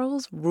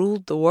 barrels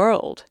ruled the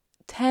world.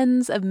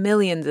 Tens of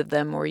millions of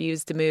them were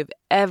used to move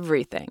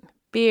everything.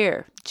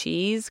 Beer,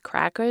 cheese,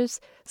 crackers,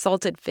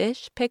 salted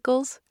fish,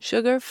 pickles,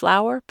 sugar,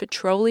 flour,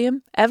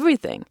 petroleum,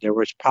 everything. There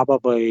was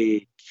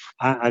probably,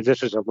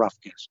 this is a rough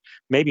guess,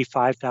 maybe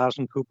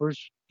 5,000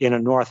 coopers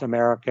in North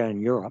America and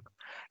Europe.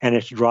 And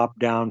it's dropped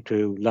down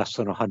to less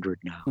than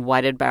 100 now.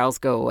 Why did barrels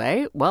go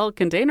away? Well,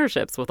 container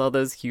ships with all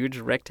those huge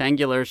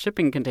rectangular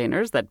shipping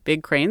containers that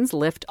big cranes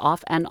lift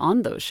off and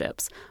on those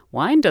ships.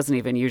 Wine doesn't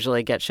even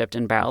usually get shipped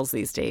in barrels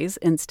these days.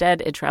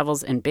 Instead, it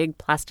travels in big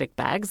plastic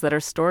bags that are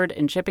stored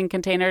in shipping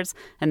containers,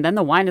 and then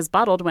the wine is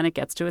bottled when it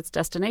gets to its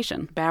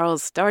destination.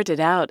 Barrels started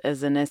out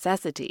as a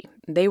necessity.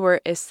 They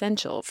were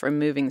essential for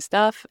moving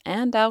stuff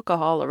and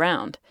alcohol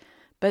around.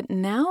 But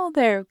now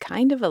they're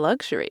kind of a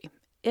luxury.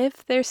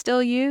 if they're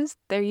still used,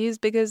 they're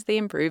used because they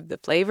improve the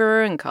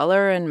flavor and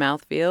color and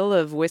mouthfeel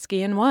of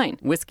whiskey and wine.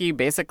 Whiskey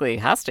basically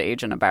has to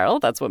age in a barrel.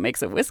 That's what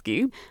makes it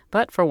whiskey.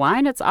 But for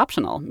wine, it's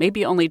optional.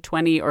 Maybe only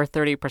 20 or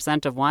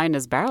 30% of wine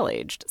is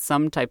barrel-aged.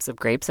 Some types of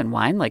grapes in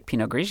wine, like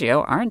Pinot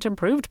Grigio, aren't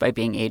improved by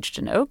being aged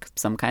in oak.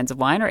 Some kinds of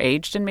wine are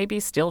aged in maybe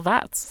steel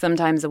vats.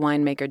 Sometimes a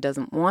winemaker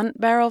doesn't want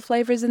barrel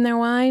flavors in their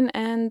wine,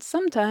 and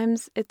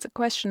sometimes it's a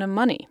question of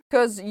money.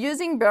 Because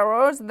using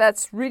barrels,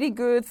 that's really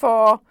good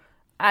for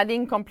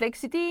adding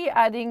complexity,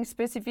 adding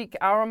specific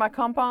aroma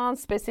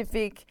compounds,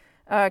 specific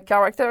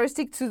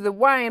characteristic to the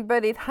wine,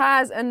 but it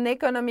has an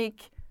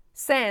economic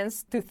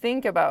sense to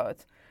think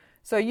about.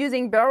 So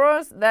using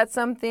barrels, that's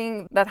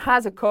something that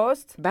has a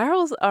cost.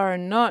 Barrels are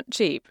not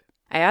cheap.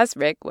 I asked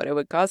Rick what it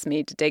would cost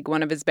me to take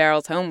one of his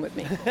barrels home with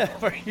me.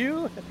 For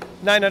you,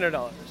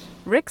 $900.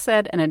 Rick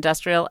said an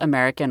industrial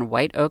American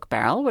white oak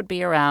barrel would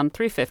be around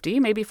 $350,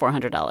 maybe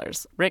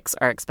 $400. Rick's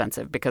are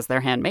expensive because they're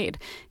handmade.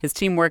 His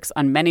team works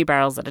on many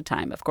barrels at a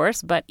time, of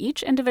course, but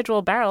each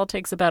individual barrel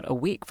takes about a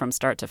week from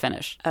start to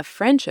finish. A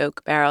French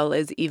oak barrel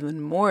is even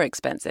more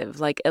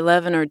expensive, like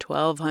 $1,100 or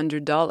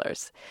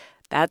 $1,200.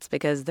 That's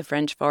because the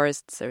French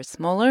forests are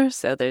smaller,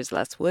 so there's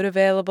less wood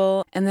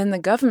available. And then the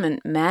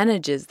government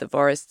manages the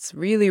forests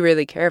really,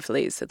 really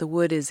carefully, so the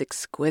wood is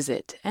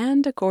exquisite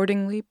and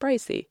accordingly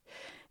pricey.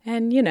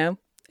 And, you know,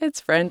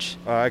 it's French.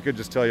 I could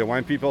just tell you,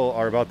 wine people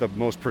are about the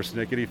most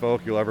persnickety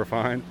folk you'll ever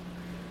find.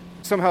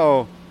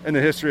 Somehow, in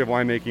the history of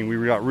winemaking,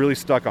 we got really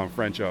stuck on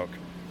French oak.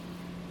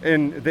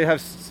 And they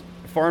have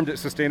farmed it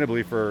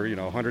sustainably for,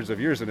 hundreds of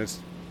years, and it's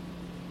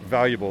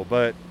valuable.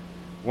 But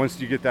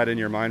once you get that in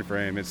your mind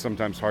frame, it's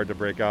sometimes hard to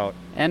break out.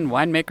 And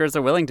winemakers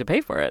are willing to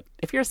pay for it.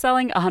 If you're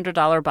selling a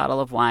 $100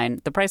 bottle of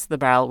wine, the price of the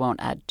barrel won't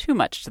add too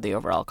much to the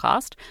overall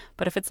cost.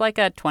 But if it's like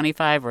a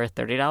 $25 or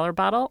 $30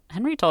 bottle,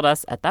 Henry told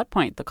us at that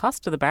point the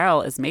cost of the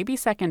barrel is maybe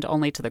second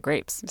only to the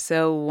grapes.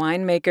 So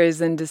winemakers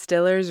and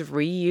distillers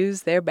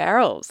reuse their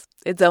barrels.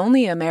 It's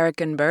only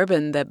American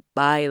bourbon that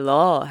by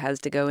law has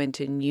to go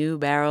into new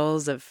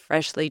barrels of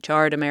freshly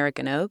charred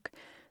American oak.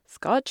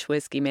 Scotch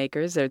whiskey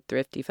makers are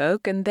thrifty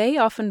folk, and they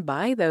often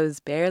buy those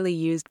barely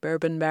used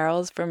bourbon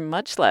barrels for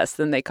much less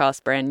than they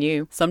cost brand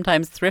new.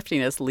 Sometimes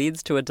thriftiness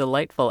leads to a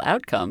delightful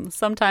outcome.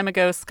 Some time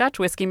ago, Scotch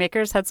whiskey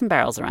makers had some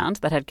barrels around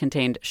that had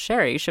contained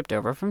sherry shipped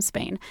over from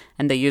Spain,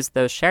 and they used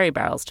those sherry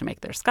barrels to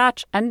make their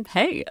scotch, and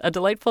hey, a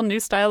delightful new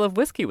style of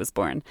whiskey was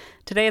born.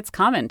 Today it's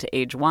common to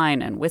age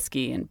wine and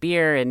whiskey and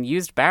beer and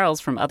used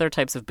barrels from other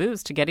types of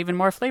booze to get even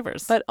more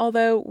flavors. But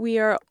although we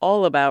are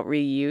all about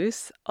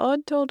reuse,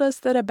 Odd told us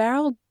that a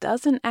barrel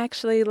doesn't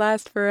actually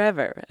last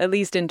forever, at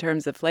least in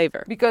terms of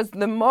flavor. Because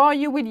the more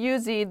you would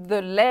use it,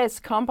 the less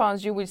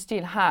compounds you will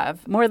still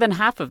have. More than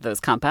half of those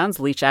compounds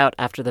leach out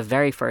after the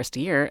very first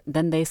year,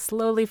 then they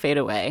slowly fade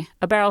away.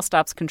 A barrel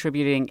stops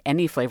contributing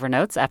any flavor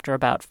notes after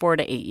about 4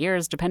 to 8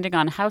 years, depending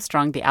on how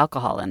strong the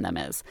alcohol in them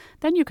is.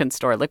 Then you can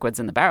store liquids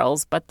in the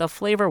barrels, but the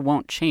flavor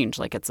won't change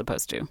like it's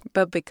supposed to.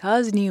 But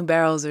because new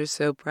barrels are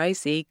so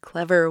pricey,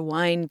 clever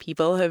wine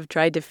people have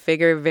tried to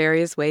figure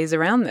various ways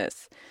around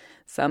this.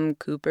 Some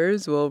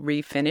coopers will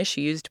refinish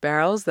used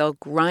barrels. They'll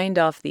grind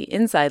off the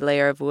inside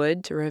layer of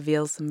wood to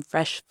reveal some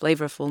fresh,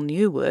 flavorful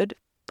new wood.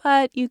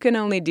 But you can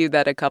only do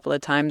that a couple of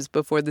times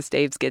before the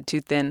staves get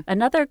too thin.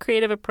 Another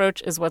creative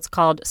approach is what's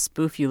called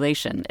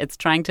spoofulation. It's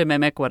trying to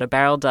mimic what a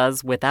barrel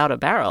does without a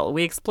barrel.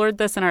 We explored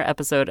this in our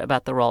episode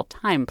about the role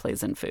time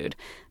plays in food.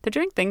 They're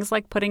doing things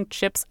like putting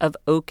chips of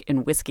oak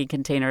in whiskey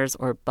containers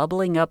or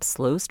bubbling up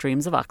slow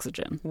streams of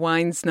oxygen.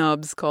 Wine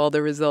snobs call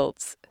the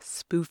results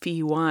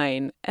spoofy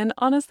wine. And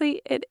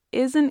honestly, it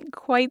isn't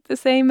quite the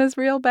same as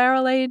real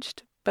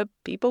barrel-aged, but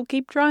people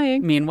keep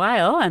trying.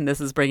 Meanwhile, and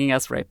this is bringing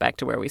us right back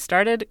to where we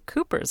started,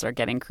 coopers are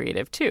getting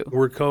creative too.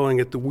 We're calling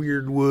it the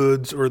Weird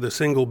Woods or the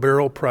Single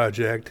Barrel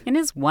Project. In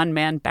his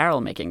one-man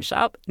barrel-making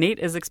shop, Nate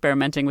is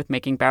experimenting with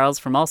making barrels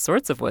from all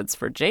sorts of woods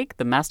for Jake,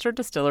 the master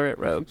distiller at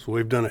Rogue. So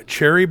we've done a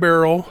cherry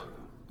barrel,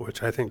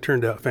 which I think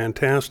turned out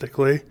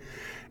fantastically.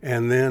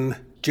 And then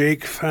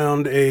Jake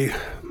found a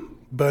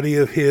buddy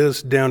of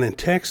his down in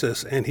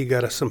Texas, and he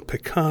got us some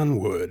pecan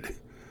wood.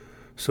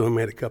 So we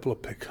made a couple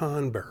of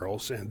pecan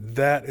barrels, and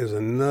that is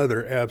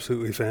another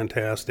absolutely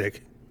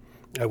fantastic.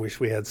 I wish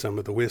we had some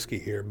of the whiskey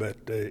here, but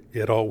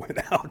it all went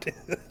out.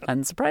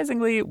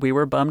 Unsurprisingly, we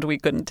were bummed we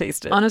couldn't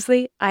taste it.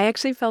 Honestly, I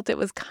actually felt it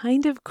was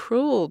kind of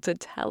cruel to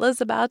tell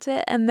us about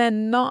it and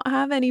then not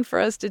have any for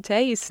us to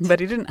taste. But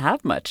he didn't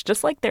have much,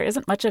 just like there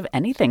isn't much of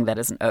anything that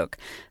isn't oak.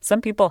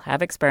 Some people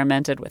have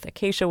experimented with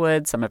acacia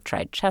wood, some have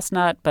tried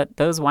chestnut, but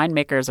those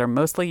winemakers are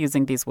mostly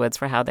using these woods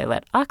for how they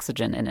let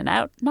oxygen in and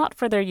out, not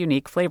for their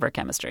unique flavor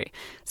chemistry.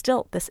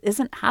 Still, this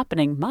isn't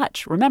happening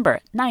much. Remember,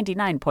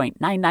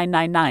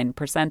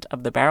 99.9999%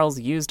 of the barrels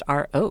used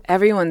are oak.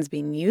 Everyone's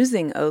been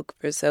using oak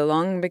for so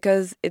long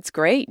because it's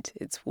great.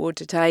 It's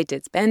watertight,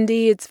 it's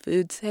bendy, it's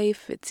food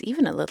safe, it's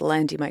even a little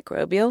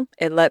antimicrobial.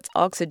 It lets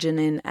oxygen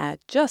in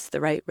at just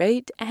the right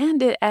rate,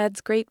 and it adds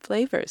great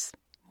flavors.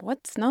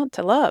 What's not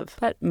to love?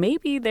 But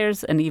maybe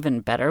there's an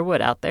even better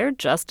wood out there,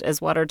 just as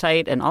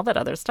watertight and all that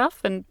other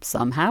stuff, and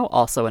somehow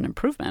also an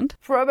improvement.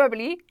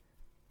 Probably.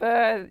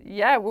 But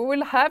yeah, we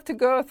will have to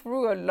go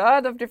through a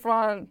lot of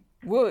different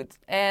wood.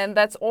 And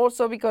that's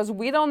also because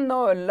we don't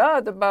know a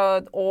lot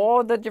about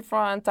all the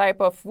different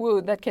type of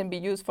wood that can be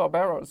used for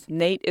barrels.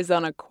 Nate is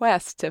on a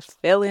quest to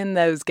fill in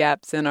those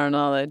gaps in our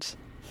knowledge.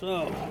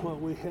 So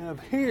what we have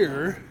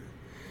here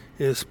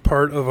is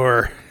part of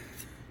our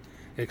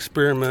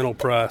experimental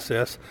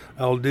process.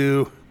 I'll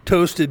do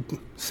toasted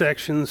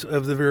sections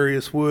of the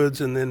various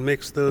woods and then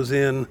mix those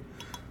in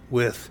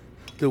with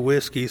the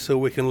whiskey so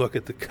we can look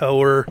at the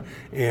color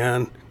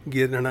and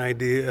get an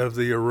idea of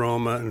the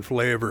aroma and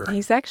flavor.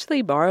 He's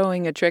actually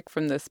borrowing a trick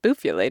from the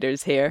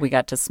spoofulators here. We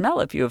got to smell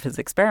a few of his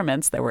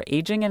experiments that were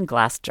aging in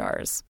glass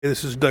jars.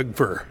 This is Doug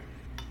Fir.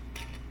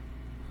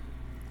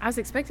 I was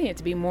expecting it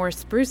to be more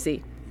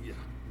sprucey.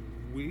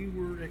 We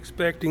were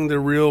expecting the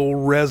real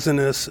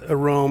resinous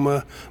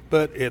aroma,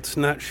 but it's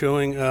not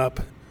showing up.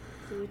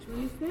 So which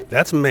one is this?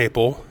 That's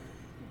maple.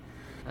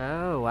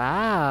 Oh,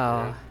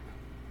 wow.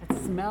 It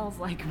smells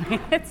like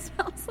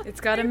It's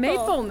got a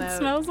maple note. It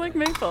smells like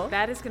maple.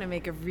 That is going to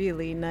make a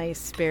really nice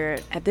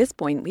spirit. At this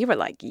point, we were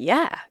like,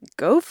 yeah,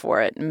 go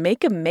for it.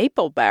 Make a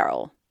maple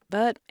barrel.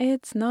 But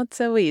it's not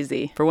so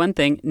easy. For one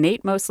thing,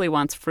 Nate mostly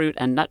wants fruit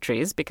and nut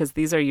trees because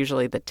these are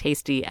usually the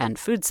tasty and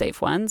food-safe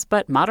ones,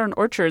 but modern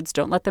orchards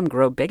don't let them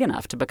grow big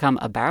enough to become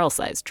a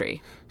barrel-sized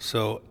tree.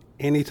 So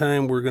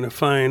anytime we're going to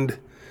find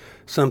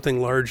something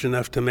large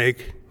enough to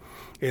make,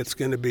 it's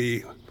going to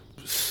be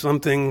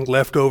something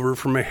left over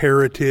from a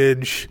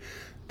heritage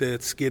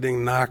that's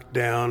getting knocked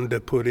down to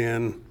put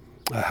in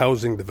a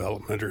housing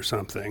development or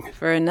something.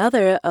 For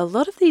another, a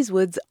lot of these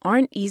woods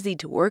aren't easy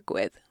to work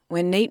with.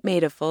 When Nate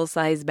made a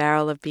full-size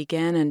barrel of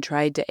pecan and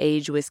tried to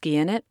age whiskey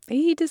in it,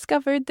 he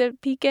discovered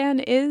that pecan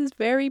is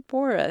very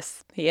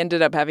porous. He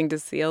ended up having to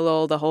seal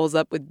all the holes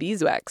up with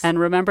beeswax. And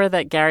remember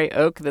that Gary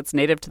oak that's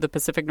native to the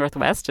Pacific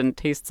Northwest and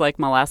tastes like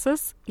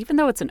molasses? Even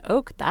though it's an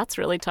oak, that's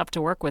really tough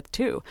to work with,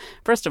 too.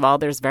 First of all,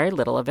 there's very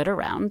little of it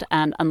around,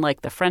 and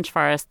unlike the French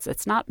forests,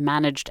 it's not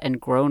managed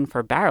and grown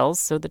for barrels,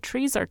 so the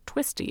trees are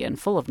twisty and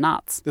full of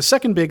knots. The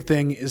second big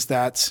thing is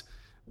that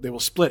they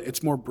will split.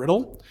 It's more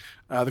brittle.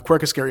 The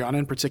Quercus garryana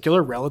in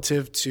particular,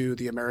 relative to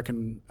the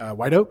American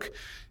white oak.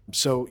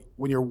 So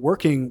when you're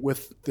working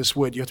with this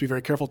wood, you have to be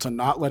very careful to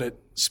not let it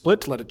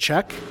split, to let it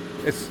check.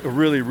 It's a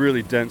really,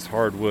 really dense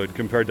hardwood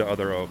compared to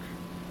other oak,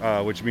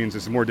 which means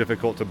it's more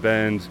difficult to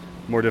bend,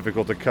 more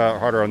difficult to cut,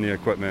 harder on the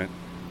equipment.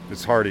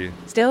 It's hardy.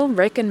 Still,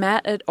 Rick and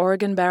Matt at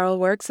Oregon Barrel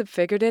Works have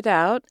figured it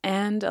out,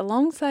 and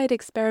alongside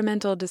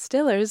experimental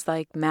distillers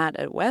like Matt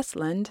at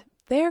Westland,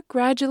 they're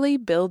gradually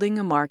building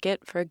a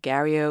market for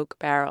Gary Oak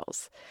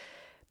barrels.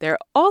 They're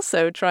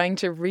also trying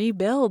to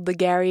rebuild the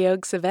Gary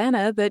Oak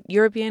savanna that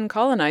European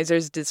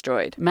colonizers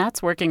destroyed.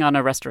 Matt's working on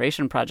a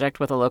restoration project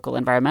with a local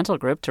environmental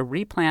group to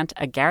replant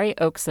a Gary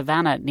Oak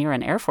savanna near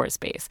an Air Force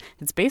base.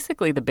 It's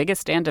basically the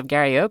biggest stand of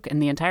Gary Oak in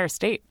the entire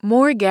state.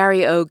 More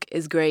Gary Oak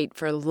is great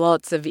for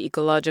lots of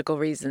ecological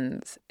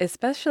reasons,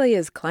 especially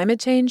as climate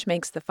change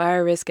makes the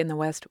fire risk in the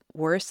West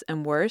worse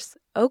and worse.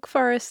 Oak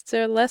forests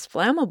are less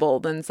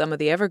flammable than some of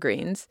the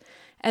evergreens.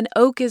 And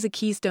oak is a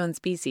keystone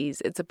species.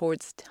 It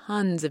supports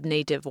tons of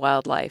native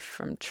wildlife,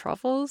 from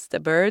truffles to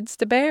birds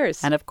to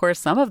bears. And of course,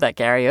 some of that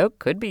Gary Oak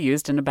could be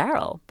used in a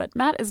barrel. But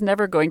Matt is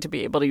never going to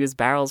be able to use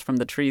barrels from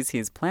the trees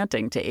he's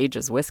planting to age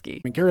his whiskey.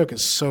 I mean, Gary Oak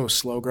is so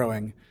slow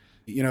growing.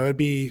 You know, it'd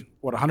be,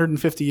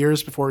 150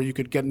 years before you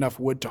could get enough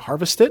wood to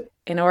harvest it?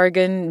 In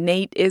Oregon,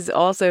 Nate is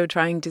also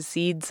trying to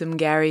seed some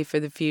Gary for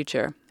the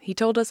future. He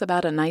told us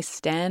about a nice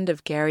stand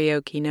of Gary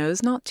Oak he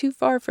knows not too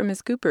far from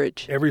his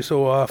cooperage. Every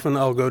so often,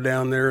 I'll go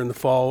down there in the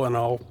fall and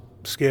I'll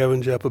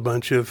scavenge up a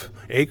bunch of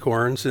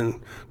acorns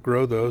and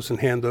grow those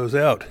and hand those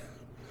out.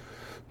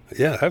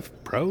 Yeah,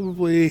 I've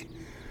probably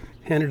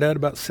handed out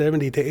about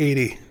 70 to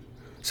 80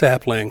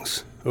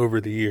 saplings over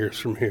the years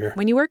from here.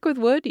 When you work with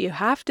wood, you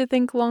have to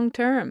think long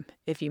term.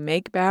 If you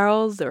make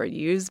barrels or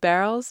use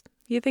barrels,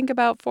 you think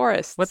about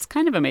forests. What's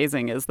kind of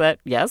amazing is that,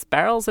 yes,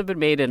 barrels have been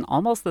made in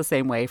almost the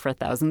same way for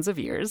thousands of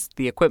years.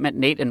 The equipment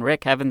Nate and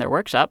Rick have in their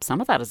workshop,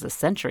 some of that is a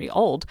century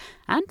old,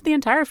 and the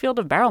entire field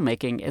of barrel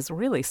making is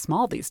really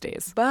small these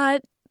days.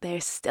 But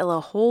there's still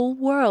a whole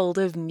world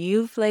of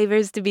new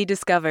flavors to be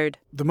discovered.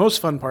 The most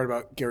fun part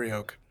about Gary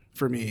Oak,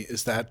 for me,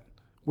 is that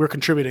we're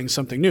contributing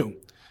something new.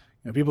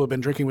 You know, people have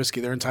been drinking whiskey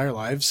their entire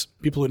lives,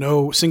 people who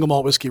know single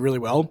malt whiskey really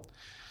well.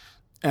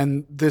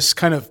 And this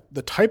kind of,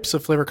 the types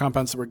of flavor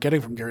compounds that we're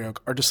getting from Gary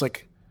Oak are just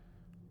like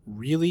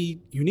really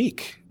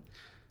unique.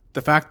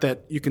 The fact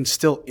that you can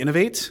still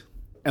innovate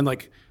and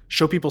like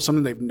show people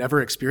something they've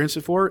never experienced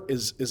before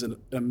is an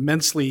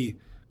immensely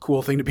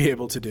cool thing to be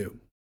able to do.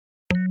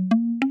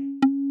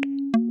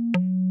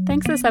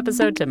 Thanks this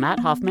episode to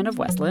Matt Hoffman of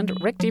Westland,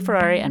 Rick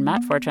DeFerrari and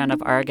Matt Fortran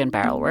of Oregon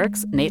Barrel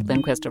Works, Nate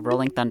Lindquist of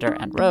Rolling Thunder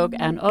and Rogue,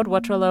 and Aude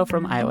Watrolo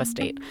from Iowa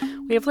State.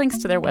 We have links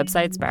to their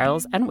websites,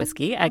 barrels, and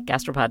whiskey at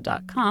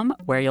gastropod.com,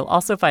 where you'll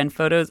also find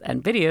photos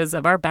and videos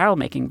of our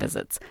barrel-making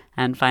visits.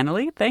 And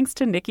finally, thanks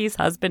to Nikki's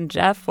husband,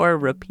 Jeff, for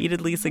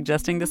repeatedly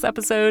suggesting this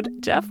episode.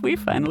 Jeff, we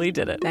finally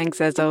did it.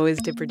 Thanks, as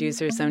always, to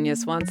producer Sonia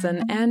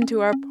Swanson and to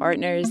our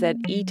partners at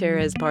Eater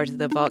as part of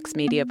the Vox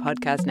Media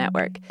Podcast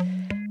Network.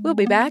 We'll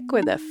be back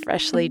with a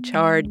freshly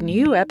charred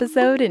new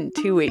episode in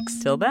 2 weeks.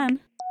 Till then.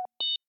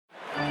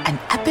 An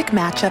epic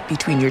matchup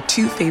between your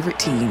two favorite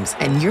teams,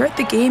 and you're at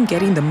the game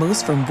getting the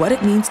most from what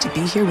it means to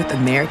be here with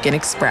American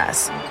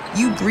Express.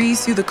 You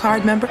breeze through the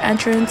card member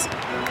entrance,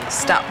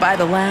 stop by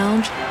the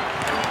lounge.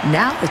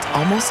 Now it's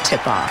almost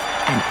tip-off,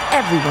 and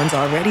everyone's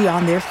already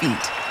on their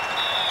feet.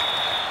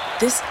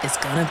 This is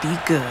gonna be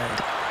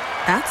good.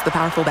 That's the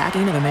powerful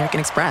backing of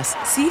American Express.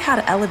 See how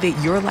to elevate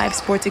your live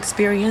sports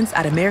experience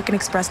at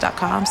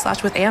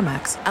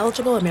americanexpress.com/withAmex.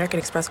 Eligible American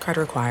Express card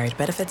required.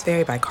 Benefits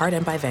vary by card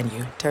and by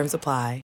venue. Terms apply.